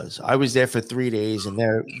it was. I was there for 3 days, and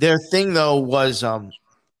their thing though was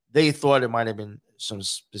they thought it might have been some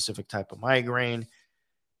specific type of migraine,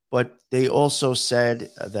 but they also said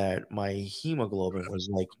that my hemoglobin was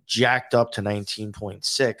like jacked up to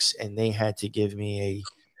 19.6, and they had to give me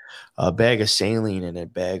a bag of saline and a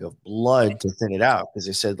bag of blood to thin it out because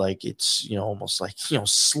they said like it's almost like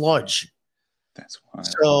sludge. That's wild.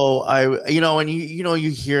 So and you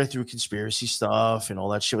hear through conspiracy stuff and all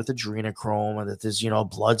that shit with adrenochrome, and that there's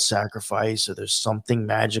blood sacrifice, or there's something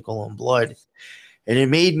magical in blood, and it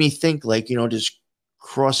made me think like just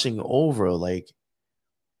crossing over, like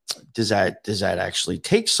does that actually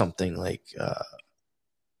take something like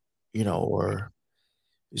or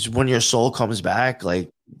is when your soul comes back, like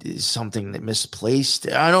is something that misplaced?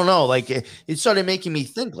 I don't know. Like it started making me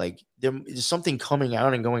think like there's something coming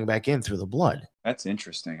out and going back in through the blood. That's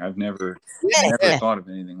interesting. I've never thought of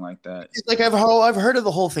anything like that. It's like I've heard of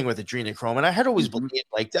the whole thing with adrenochrome, and I had always believed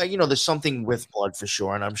like that. There's something with blood for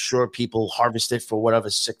sure, and I'm sure people harvest it for whatever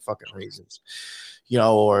sick fucking reasons,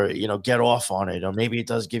 or get off on it, or maybe it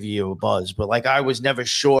does give you a buzz. But like I was never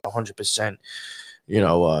sure 100%.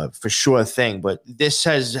 For sure thing, but this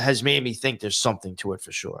has made me think there's something to it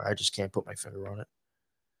for sure. I just can't put my finger on it.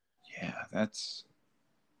 Yeah, that's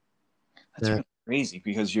really crazy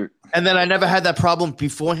because and then I never had that problem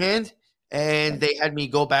beforehand, and they had me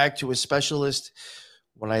go back to a specialist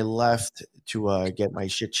when I left to get my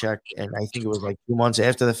shit checked, and I think it was like 2 months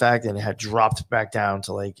after the fact, and it had dropped back down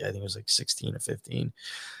to like I think it was like 16 or 15.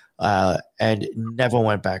 And never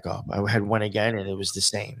went back up. I had went again, and it was the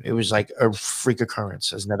same. It was like a freak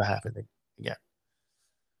occurrence. Has never happened again.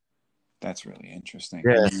 That's really interesting.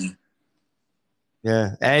 Yeah,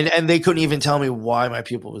 yeah. And they couldn't even tell me why my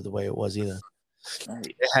pupil was the way it was either.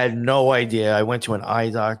 Right. I had no idea. I went to an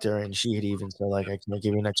eye doctor, and she had even said like, "I can't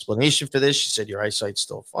give you an explanation for this." She said, "Your eyesight's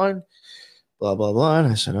still fine." Blah blah blah.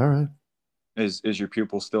 And I said, "All right." Is your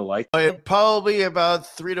pupil still like Probably about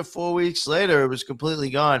 3 to 4 weeks later, it was completely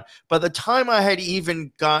gone. By the time I had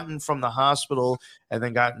even gotten from the hospital and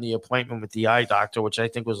then gotten the appointment with the eye doctor, which I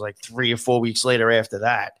think was like 3 or 4 weeks later after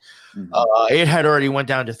that, it had already went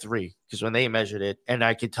down to 3, because when they measured it, and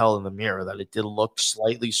I could tell in the mirror that it did look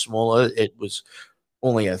slightly smaller, it was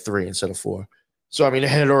only at 3 instead of 4. So, I mean, it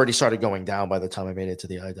had already started going down by the time I made it to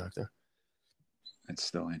the eye doctor. It's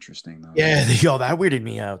still interesting, though. Yeah, that weirded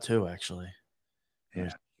me out too, actually. Yeah,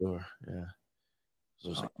 sure. Yeah. So I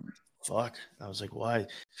was like, fuck. I was like, why?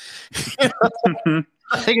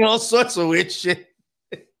 Thinking all sorts of weird shit.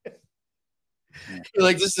 You're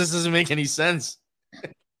like, this doesn't make any sense.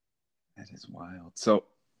 That is wild. So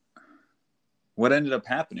what ended up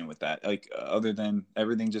happening with that? Like, other than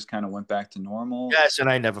everything just kind of went back to normal? Yes, and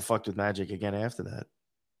I never fucked with magic again after that.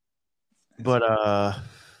 But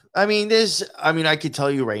I mean, I could tell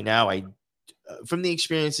you right now, from the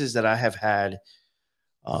experiences that I have had,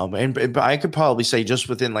 and I could probably say just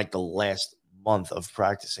within like the last month of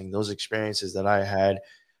practicing, those experiences that I had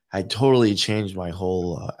totally changed my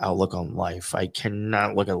whole outlook on life. I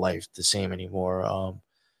cannot look at life the same anymore.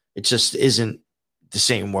 It just isn't the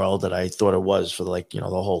same world that I thought it was for like, the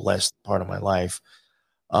whole last part of my life.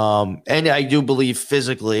 And I do believe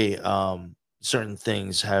physically, certain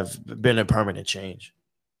things have been a permanent change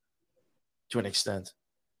to an extent.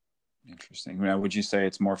 Interesting. Now, would you say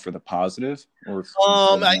it's more for the positive, or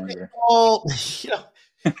I think,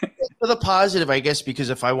 for the positive, I guess, because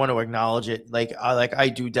if I want to acknowledge it, I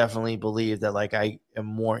do definitely believe that like I am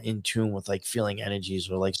more in tune with like feeling energies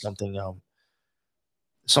or like something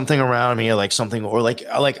around me, or like something, or like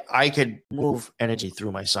I could move energy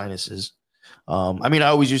through my sinuses. I mean, I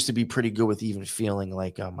always used to be pretty good with even feeling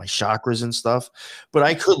like my chakras and stuff, but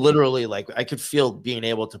I could literally I could feel being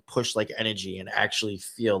able to push like energy and actually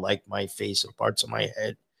feel like my face or parts of my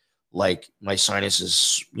head, like my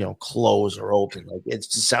sinuses, close or open. Like it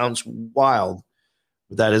sounds wild,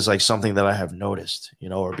 but that is like something that I have noticed,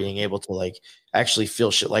 or being able to like actually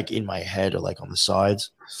feel shit like in my head or like on the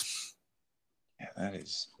sides. Yeah, that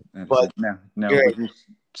is. But now, would you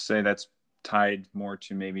say that's tied more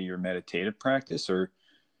to maybe your meditative practice, or?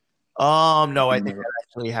 No, I think that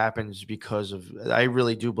actually happens because of. I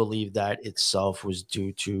really do believe that itself was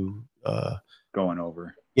due to going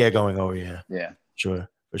over. Yeah, going over. Yeah. Yeah. Sure,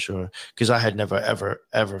 for sure. Because I had never,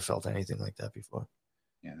 ever felt anything like that before.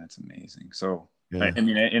 Yeah, that's amazing. So, yeah. I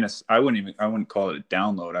mean, I wouldn't call it a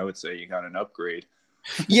download. I would say you got an upgrade.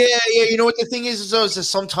 Yeah. You know what the thing is though, is that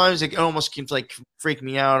sometimes it almost can like freak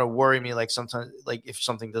me out or worry me. Like sometimes, like if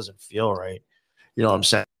something doesn't feel right, you know what I'm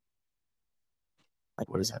saying? Like,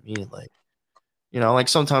 what does that mean? Like, like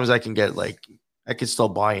sometimes I can get like, I could still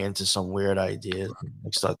buy into some weird idea.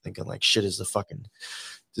 Like start thinking like, shit,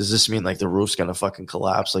 does this mean like the roof's going to fucking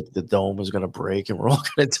collapse? Like the dome is going to break and we're all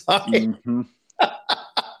going to die? Mm-hmm.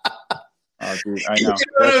 Oh, dude, I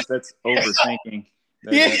know. That's overthinking.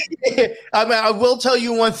 Yeah. I mean, I will tell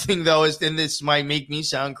you one thing though, and this might make me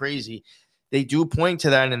sound crazy. They do point to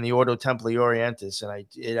that in the Ordo Templi Orientis,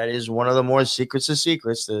 and that is one of the more secrets of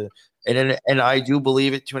secrets. And I do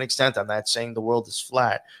believe it to an extent. I'm not saying the world is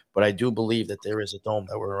flat, but I do believe that there is a dome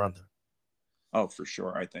that we're under. Oh, for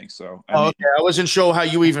sure. I think so. I wasn't sure how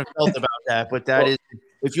you even felt about that, but that is,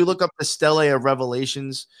 if you look up the Stelae of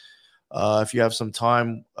Revelations, if you have some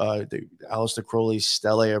time, the Aleister Crowley's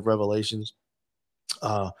Stelae of Revelations,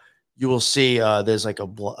 you will see there's like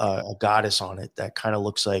a goddess on it that kind of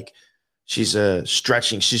looks like she's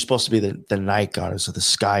stretching. She's supposed to be the night goddess or the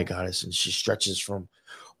sky goddess, and she stretches from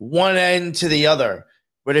one end to the other.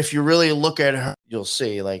 But if you really look at her, you'll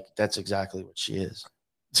see like that's exactly what she is.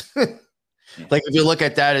 Like if you look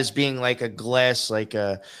at that as being like a glass, like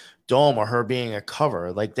a dome, or her being a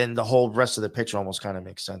cover, like then the whole rest of the picture almost kind of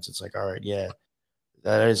makes sense. It's like, all right, yeah,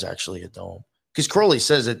 that is actually a dome. Because Crowley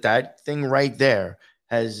says that thing right there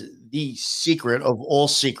has the secret of all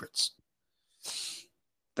secrets.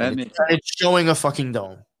 It's showing a fucking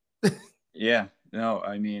dome. Yeah. No,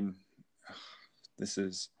 I mean,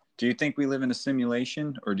 do you think we live in a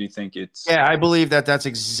simulation, or do you think it's? Yeah, I believe that's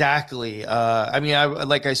exactly. I mean,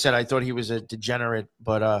 like I said, I thought he was a degenerate,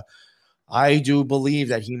 but I do believe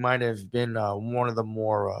that he might have been one of the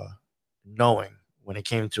more knowing when it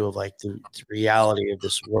came to like the reality of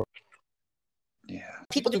this world. Yeah,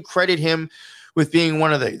 people do credit him with being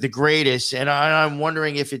one of the greatest, and I'm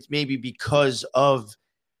wondering if it's maybe because of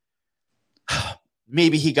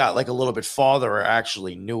maybe he got like a little bit farther or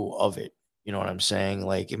actually knew of it. You know what I'm saying?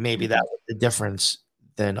 Like maybe that was the difference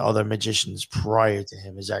than other magicians prior to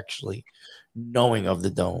him, is actually knowing of the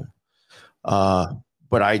dome.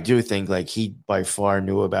 But I do think like he by far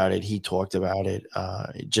knew about it. He talked about it.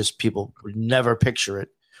 Just people would never picture it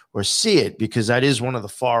or see it because that is one of the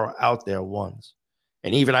far out there ones.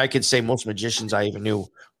 And even I could say most magicians I even knew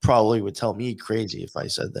probably would tell me crazy if I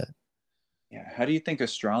said that. Yeah. How do you think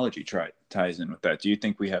astrology ties in with that? Do you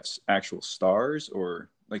think we have actual stars, or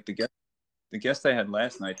like the guest I had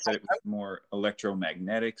last night said it was more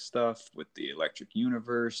electromagnetic stuff with the electric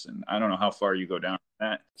universe, and I don't know how far you go down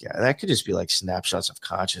that. Yeah, that could just be like snapshots of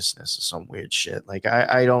consciousness or some weird shit. Like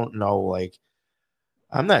I don't know. Like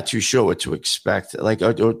I'm not too sure what to expect. Like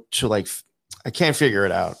or to like, I can't figure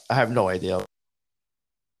it out. I have no idea.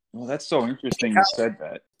 Well, that's so interesting you said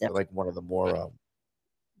that. Yeah, like one of the more,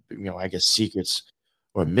 I guess secrets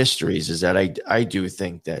or mysteries is that I do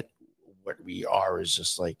think that what we are is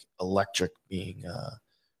just like electric being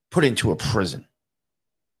put into a prison.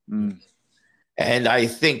 And I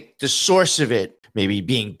think the source of it maybe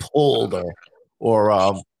being pulled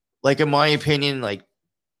or like in my opinion, like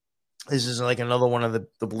this is like another one of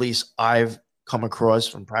the beliefs I've come across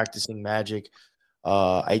from practicing magic.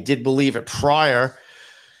 I did believe it prior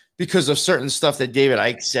because of certain stuff that David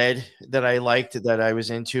Icke said that I liked, that I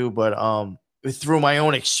was into. But through my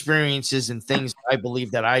own experiences and things I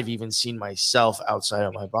believe that I've even seen myself outside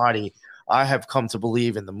of my body, I have come to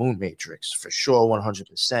believe in the moon matrix for sure,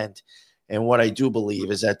 100%. And what I do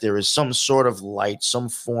believe is that there is some sort of light, some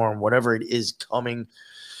form, whatever it is, coming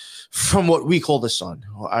from what we call the sun.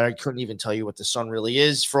 I couldn't even tell you what the sun really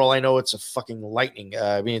is. For all I know, it's a fucking lightning.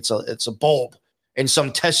 I mean, it's a bulb in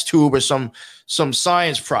some test tube or some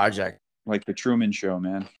science project. Like the Truman Show,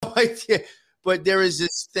 man. But there is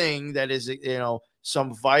this thing that is,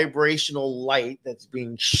 some vibrational light that's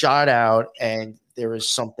being shot out, and there is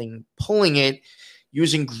something pulling it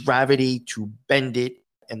using gravity to bend it,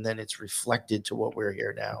 and then it's reflected to what we're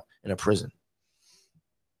here now in a prison.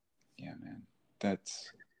 Yeah, man.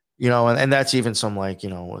 That's... and that's even some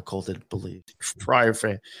occulted belief prior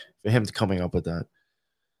for him coming up with that.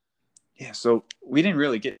 Yeah, so we didn't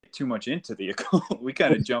really get too much into the occult. We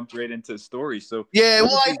kind of jumped right into the story. So yeah,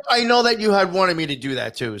 well, I know that you had wanted me to do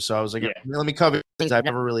that too. So I was like, let me cover things I've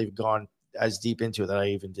never really gone as deep into that I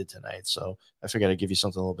even did tonight. So I figured I'd give you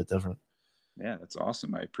something a little bit different. Yeah, that's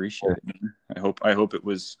awesome. I appreciate it, man. I hope it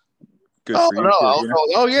was good for you. No,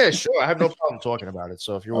 oh yeah, sure. I have no problem talking about it.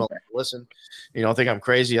 So if you're willing to listen, you don't think I'm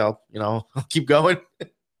crazy, I'll keep going.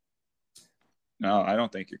 No, I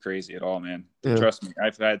don't think you're crazy at all, man. Yeah. Trust me,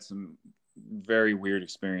 I've had some very weird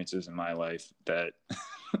experiences in my life that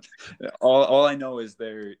all I know is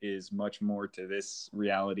there is much more to this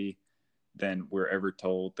reality than we're ever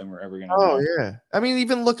told, than we're ever going to know. Oh, yeah. I mean,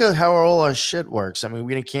 even look at how all our shit works. I mean,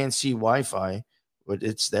 we can't see Wi-Fi, but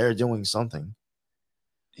it's there doing something.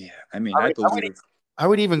 Yeah, I mean, I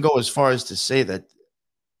would even go as far as to say that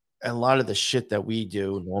a lot of the shit that we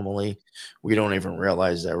do normally, we don't even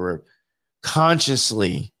realize that we're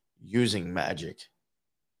consciously using magic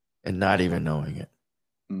and not even knowing it.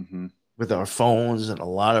 Mm-hmm. With our phones and a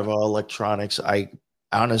lot of our electronics, I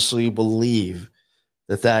honestly believe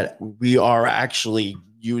that we are actually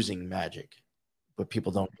using magic, but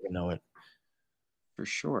people don't even know it. For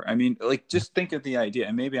sure. I mean, like, just think of the idea,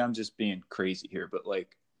 and maybe I'm just being crazy here, but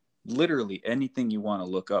like literally anything you want to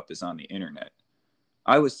look up is on the internet.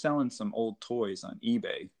 I was selling some old toys on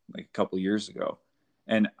eBay like a couple years ago,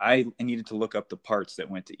 and I needed to look up the parts that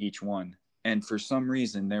went to each one. And for some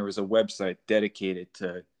reason, there was a website dedicated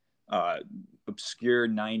to obscure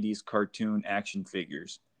 90s cartoon action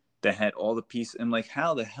figures that had all the pieces. And like,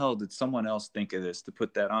 how the hell did someone else think of this to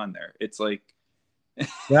put that on there? It's like,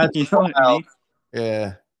 that's you know what I mean?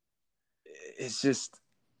 Yeah. It's just,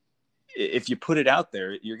 if you put it out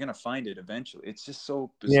there, you're going to find it eventually. It's just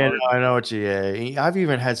so bizarre. Yeah, no, I know what I've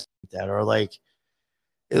even had that, or like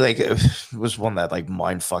it was one that like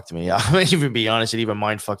mind fucked me. I'm gonna even be honest, it even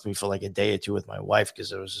mind fucked me for like a day or two with my wife,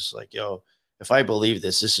 because it was just like, yo, if I believe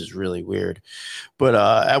this is really weird. But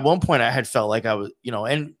at one point I had felt like I was,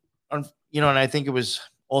 and I think it was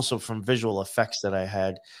also from visual effects that I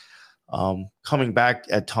had coming back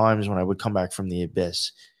at times when I would come back from the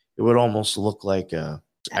abyss. It would almost look like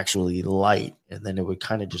actually light, and then it would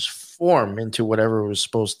kind of just form into whatever it was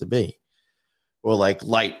supposed to be. Or like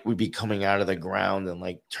light would be coming out of the ground and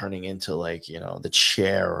like turning into like, the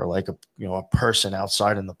chair, or like a person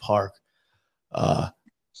outside in the park.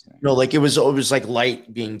 Like it was like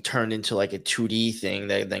light being turned into like a 2D thing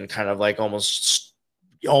that then kind of like almost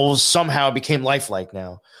somehow became lifelike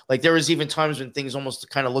now. Like there was even times when things almost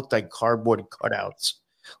kind of looked like cardboard cutouts.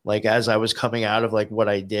 Like as I was coming out of like what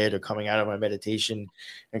I did, or coming out of my meditation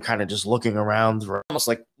and kind of just looking around, almost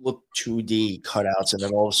like look 2D cutouts, and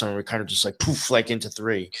then all of a sudden we kind of just like poof, like into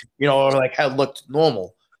 3, or like how it looked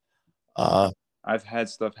normal. I've had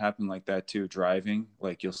stuff happen like that too, driving.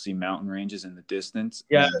 Like you'll see mountain ranges in the distance.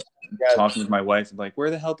 Yeah. Talking with my wife, like,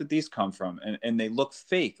 where the hell did these come from? And they look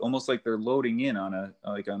fake, almost like they're loading in on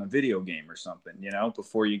a video game or something,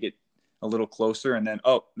 before you get a little closer, and then,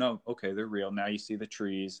 oh no, okay, they're real. Now you see the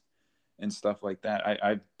trees and stuff like that.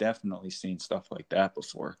 I've definitely seen stuff like that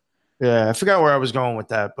before. Yeah, I forgot where I was going with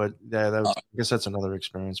that, but yeah, I guess that's another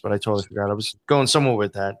experience. But I totally forgot. I was going somewhere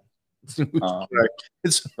with that.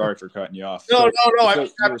 Sorry for cutting you off. No.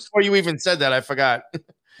 Before you even said that, I forgot.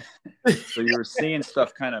 So you were seeing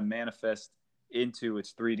stuff kind of manifest into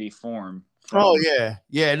its 3D form. Oh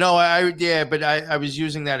yeah. No, but I was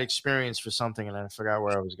using that experience for something, and I forgot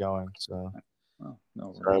where I was going. So,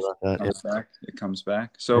 no sorry about that. It comes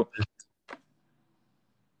back. So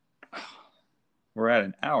we're at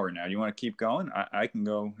an hour now. Do you want to keep going? I can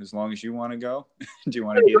go as long as you want to go. Do you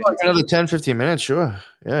want to get into another 10-15 minutes? Sure.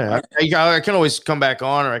 Yeah. Right. I can always come back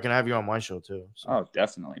on, or I can have you on my show too. So. Oh,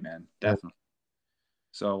 definitely, man. Definitely.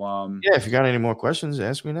 So yeah, if you got any more questions,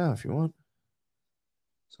 ask me now if you want.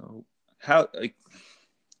 So all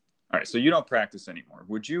right, so you don't practice anymore.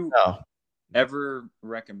 Would you ever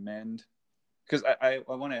recommend because I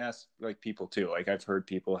want to ask like people too. Like I've heard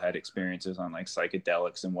people had experiences on like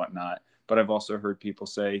psychedelics and whatnot, but I've also heard people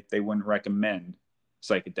say they wouldn't recommend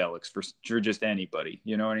psychedelics for just anybody.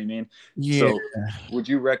 You know what I mean? Yeah. So would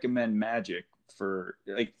you recommend magic for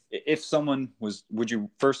like if someone was? Would you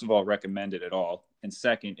first of all recommend it at all? And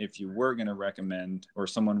second, if you were going to recommend or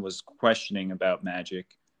someone was questioning about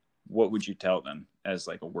magic, what would you tell them as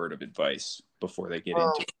like a word of advice before they get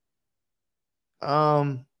into it?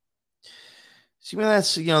 See, when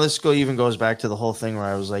that's, this even goes back to the whole thing where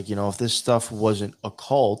I was like, if this stuff wasn't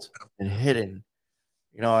occult and hidden,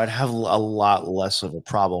 I'd have a lot less of a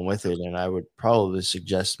problem with it. And I would probably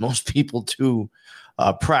suggest most people to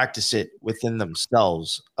practice it within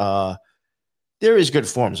themselves. There is good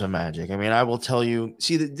forms of magic. I mean, I will tell you,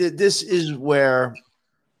 see, this is where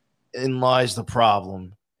in lies the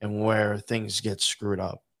problem and where things get screwed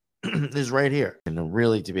up. Is right here. And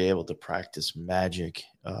really to be able to practice magic,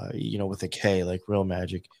 with a K, like real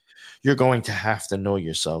magic, you're going to have to know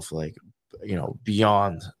yourself, like,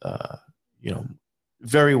 beyond,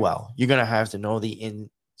 very well. You're going to have to know the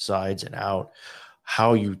insides and out,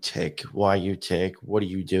 how you tick, why you tick, what do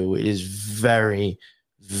you do. It is very,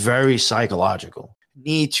 very psychological.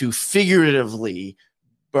 Need to figuratively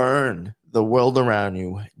burn the world around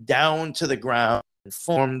you down to the ground and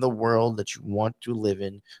form the world that you want to live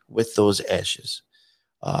in with those ashes.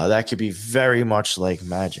 That could be very much like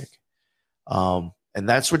magic. And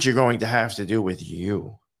that's what you're going to have to do with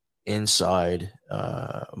you inside,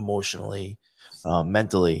 emotionally,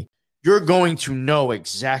 mentally. You're going to know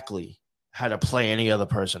exactly how to play any other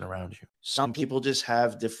person around you. Some people just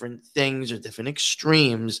have different things or different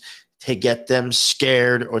extremes to get them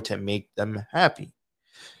scared or to make them happy.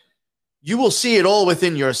 You will see it all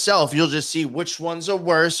within yourself. You'll just see which ones are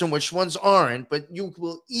worse and which ones aren't, but you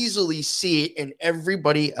will easily see it in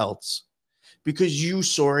everybody else because you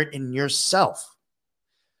saw it in yourself.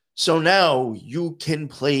 So now you can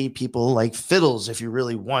play people like fiddles if you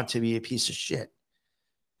really want to be a piece of shit.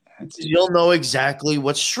 You'll know exactly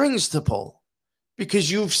what strings to pull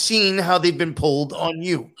because you've seen how they've been pulled on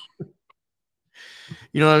you.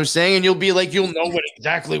 You know what I'm saying? And you'll be like, you'll know what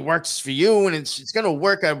exactly works for you. And it's going to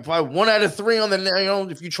work probably 1 out of 3 on the,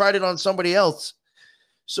 if you tried it on somebody else.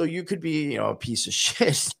 So you could be, a piece of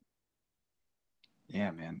shit.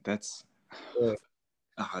 Yeah, man. That's,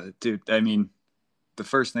 dude, I mean, the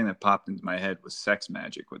first thing that popped into my head was sex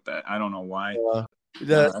magic with that. I don't know why.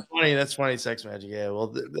 That's funny. That's funny. Sex magic. Yeah.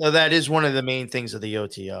 Well, that is one of the main things of the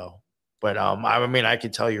OTO. But, I mean, I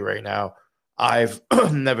can tell you right now, I've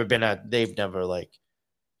never been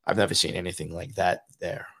I've never seen anything like that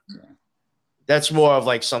there. Yeah. That's more of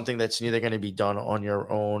like something that's neither going to be done on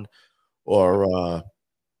your own or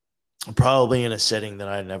probably in a setting that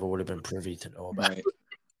I never would have been privy to know about. Right.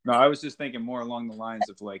 No, I was just thinking more along the lines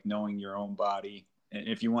of like knowing your own body. And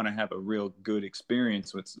if you want to have a real good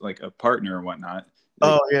experience with like a partner or whatnot.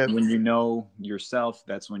 When you know yourself,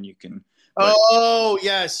 that's when you can.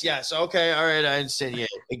 Yes. Okay. All right. I understand. Yeah,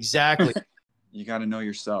 exactly. You got to know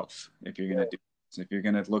yourself if you're going to do. If you're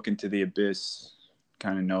going to look into the abyss,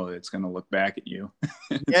 kind of know that it's going to look back at you.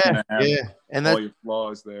 And all your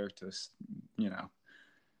flaws there to,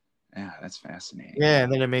 that's fascinating. Yeah,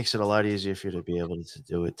 and then it makes it a lot easier for you to be able to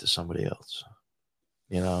do it to somebody else,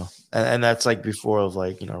 and that's like before of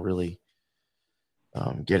like, really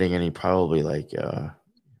getting any probably like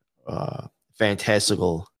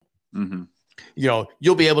fantastical. Mm-hmm.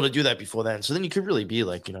 You'll be able to do that before then. So then you could really be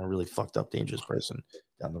like, a really fucked up, dangerous person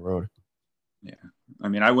down the road. Yeah. I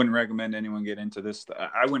mean, I wouldn't recommend anyone get into this.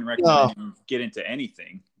 I wouldn't recommend anyone get into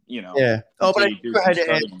anything, Yeah. Oh, but I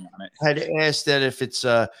had to ask that if it's,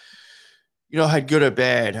 had good or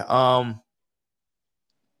bad.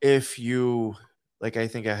 If you, like, I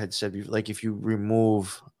think I had said, like, if you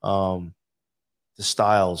remove the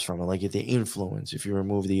styles from it, like if the influence, if you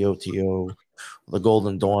remove the OTO, the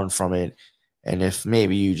Golden Dawn from it, and if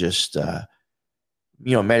maybe you just,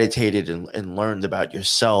 meditated and learned about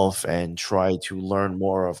yourself and try to learn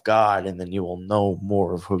more of God, and then you will know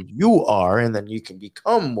more of who you are, and then you can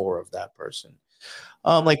become more of that person.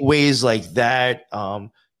 Like ways like that,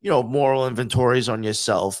 moral inventories on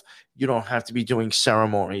yourself. You don't have to be doing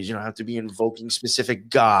ceremonies. You don't have to be invoking specific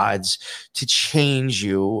gods to change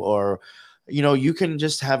you, or, you can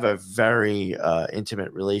just have a very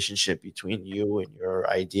intimate relationship between you and your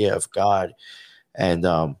idea of God. And,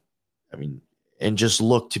 and just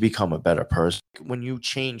look to become a better person when you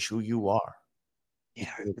change who you are.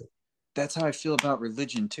 Yeah, that's how I feel about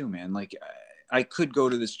religion too, man. Like I could go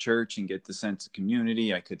to this church and get the sense of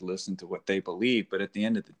community. I could listen to what they believe, but at the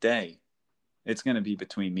end of the day, it's going to be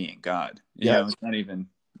between me and God. It's not even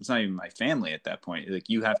it's not even my family at that point. Like,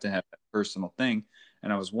 you have to have that personal thing.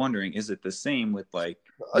 And I was wondering, is it the same with like?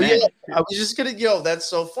 Yeah, I was just gonna, that's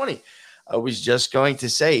so funny. I was just going to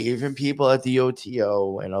say, even people at the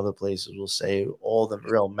OTO and other places will say all the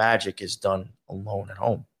real magic is done alone at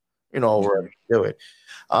home. Where they do it.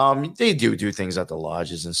 They do things at the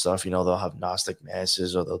lodges and stuff. They'll have Gnostic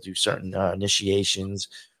masses, or they'll do certain initiations,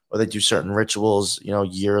 or they do certain rituals,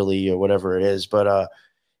 yearly or whatever it is. But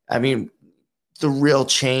I mean, the real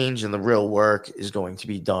change and the real work is going to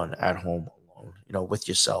be done at home alone, with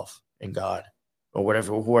yourself and God, or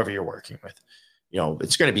whoever you're working with.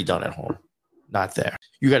 It's going to be done at home, not there.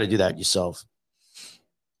 You got to do that yourself.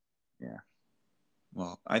 Yeah.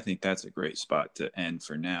 Well, I think that's a great spot to end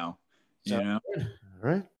for now. All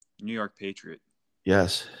right. New York Patriot.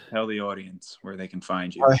 Yes. Tell the audience where they can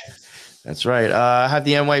find you. That's right. I have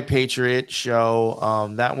the NY Patriot show.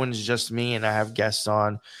 That one's just me, and I have guests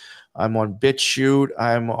on. I'm on BitChute.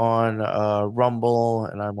 I'm on Rumble,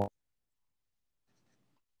 and I'm on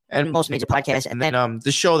most major podcasts. And then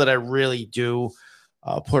the show that I really do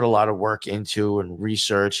put a lot of work into and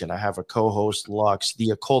research, and I have a co-host, Lux,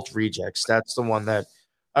 the Occult Rejects. That's the one that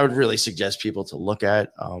I would really suggest people to look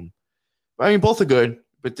at. I mean, both are good,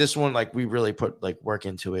 but this one, like, we really put like work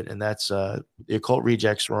into it, and that's the Occult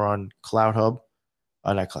Rejects. We're on CloutHub,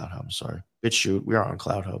 not CloutHub. I'm sorry, BitChute. We are on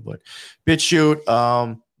CloutHub, but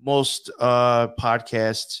BitChute. Most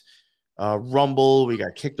podcasts, Rumble. We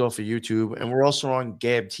got kicked off of YouTube, and we're also on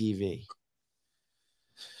Gab TV.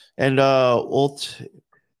 And Alt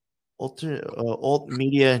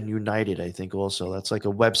Media United, I think, also. That's like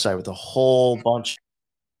a website with a whole bunch,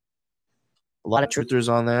 a lot of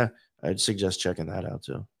truthers on there. I'd suggest checking that out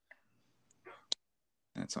too.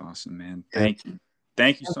 That's awesome, man. Thank you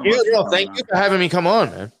so much. Thank you for having me come on,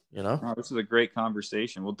 man. This is a great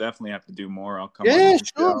conversation. We'll definitely have to do more. I'll come. Yeah,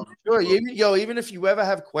 sure. Even if you ever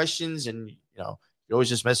have questions, and you always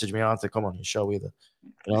just message me. I don't have to come on your show either.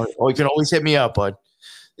 Or you can always hit me up, bud.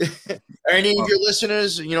 Any of your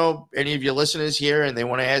listeners here, and they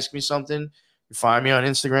want to ask me something, you find me on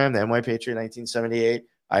Instagram, the NY Patriot 1978.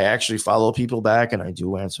 I actually follow people back, and I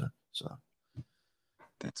do answer. So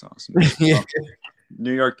that's awesome. Well,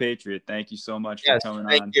 New York Patriot, thank you so much for coming on.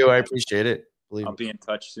 Thank you. I appreciate it. I'll be in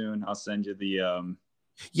touch soon. I'll send you the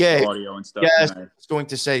audio and stuff. Yeah, I was going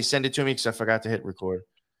to say, send it to me because I forgot to hit record.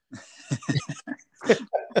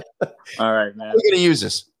 All right, man. I'm going to use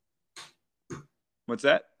this. What's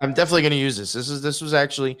that? I'm definitely going to use this. This was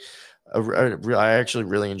actually, I actually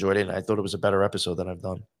really enjoyed it, and I thought it was a better episode than I've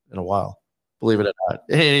done in a while. Believe it or not.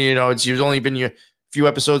 It's only been a few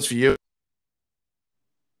episodes for you.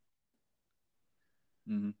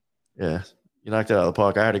 Mm-hmm. Yeah, you knocked it out of the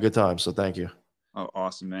park. I had a good time, so thank you. Oh,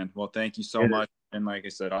 awesome, man. Well, thank you so much. And like I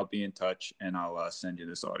said, I'll be in touch, and I'll send you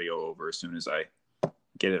this audio over as soon as I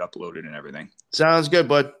get it uploaded and everything. Sounds good,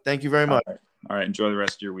 bud. Thank you very much. All right. Enjoy the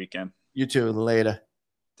rest of your weekend. You too. Later.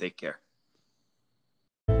 Take care.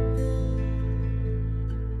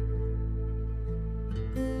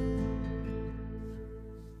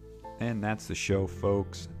 And that's the show,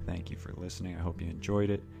 folks. Thank you for listening. I hope you enjoyed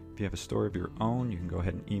it. If you have a story of your own, you can go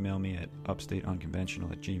ahead and email me at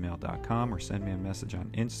upstateunconventional@gmail.com or send me a message on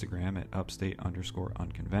Instagram at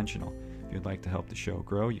upstate_unconventional. If you'd like to help the show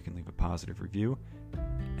grow, you can leave a positive review.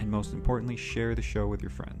 And most importantly, share the show with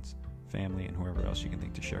your friends, family, and whoever else you can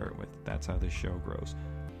think to share it with. That's how this show grows.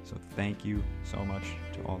 So thank you so much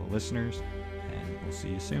to all the listeners, and we'll see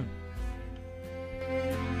you soon.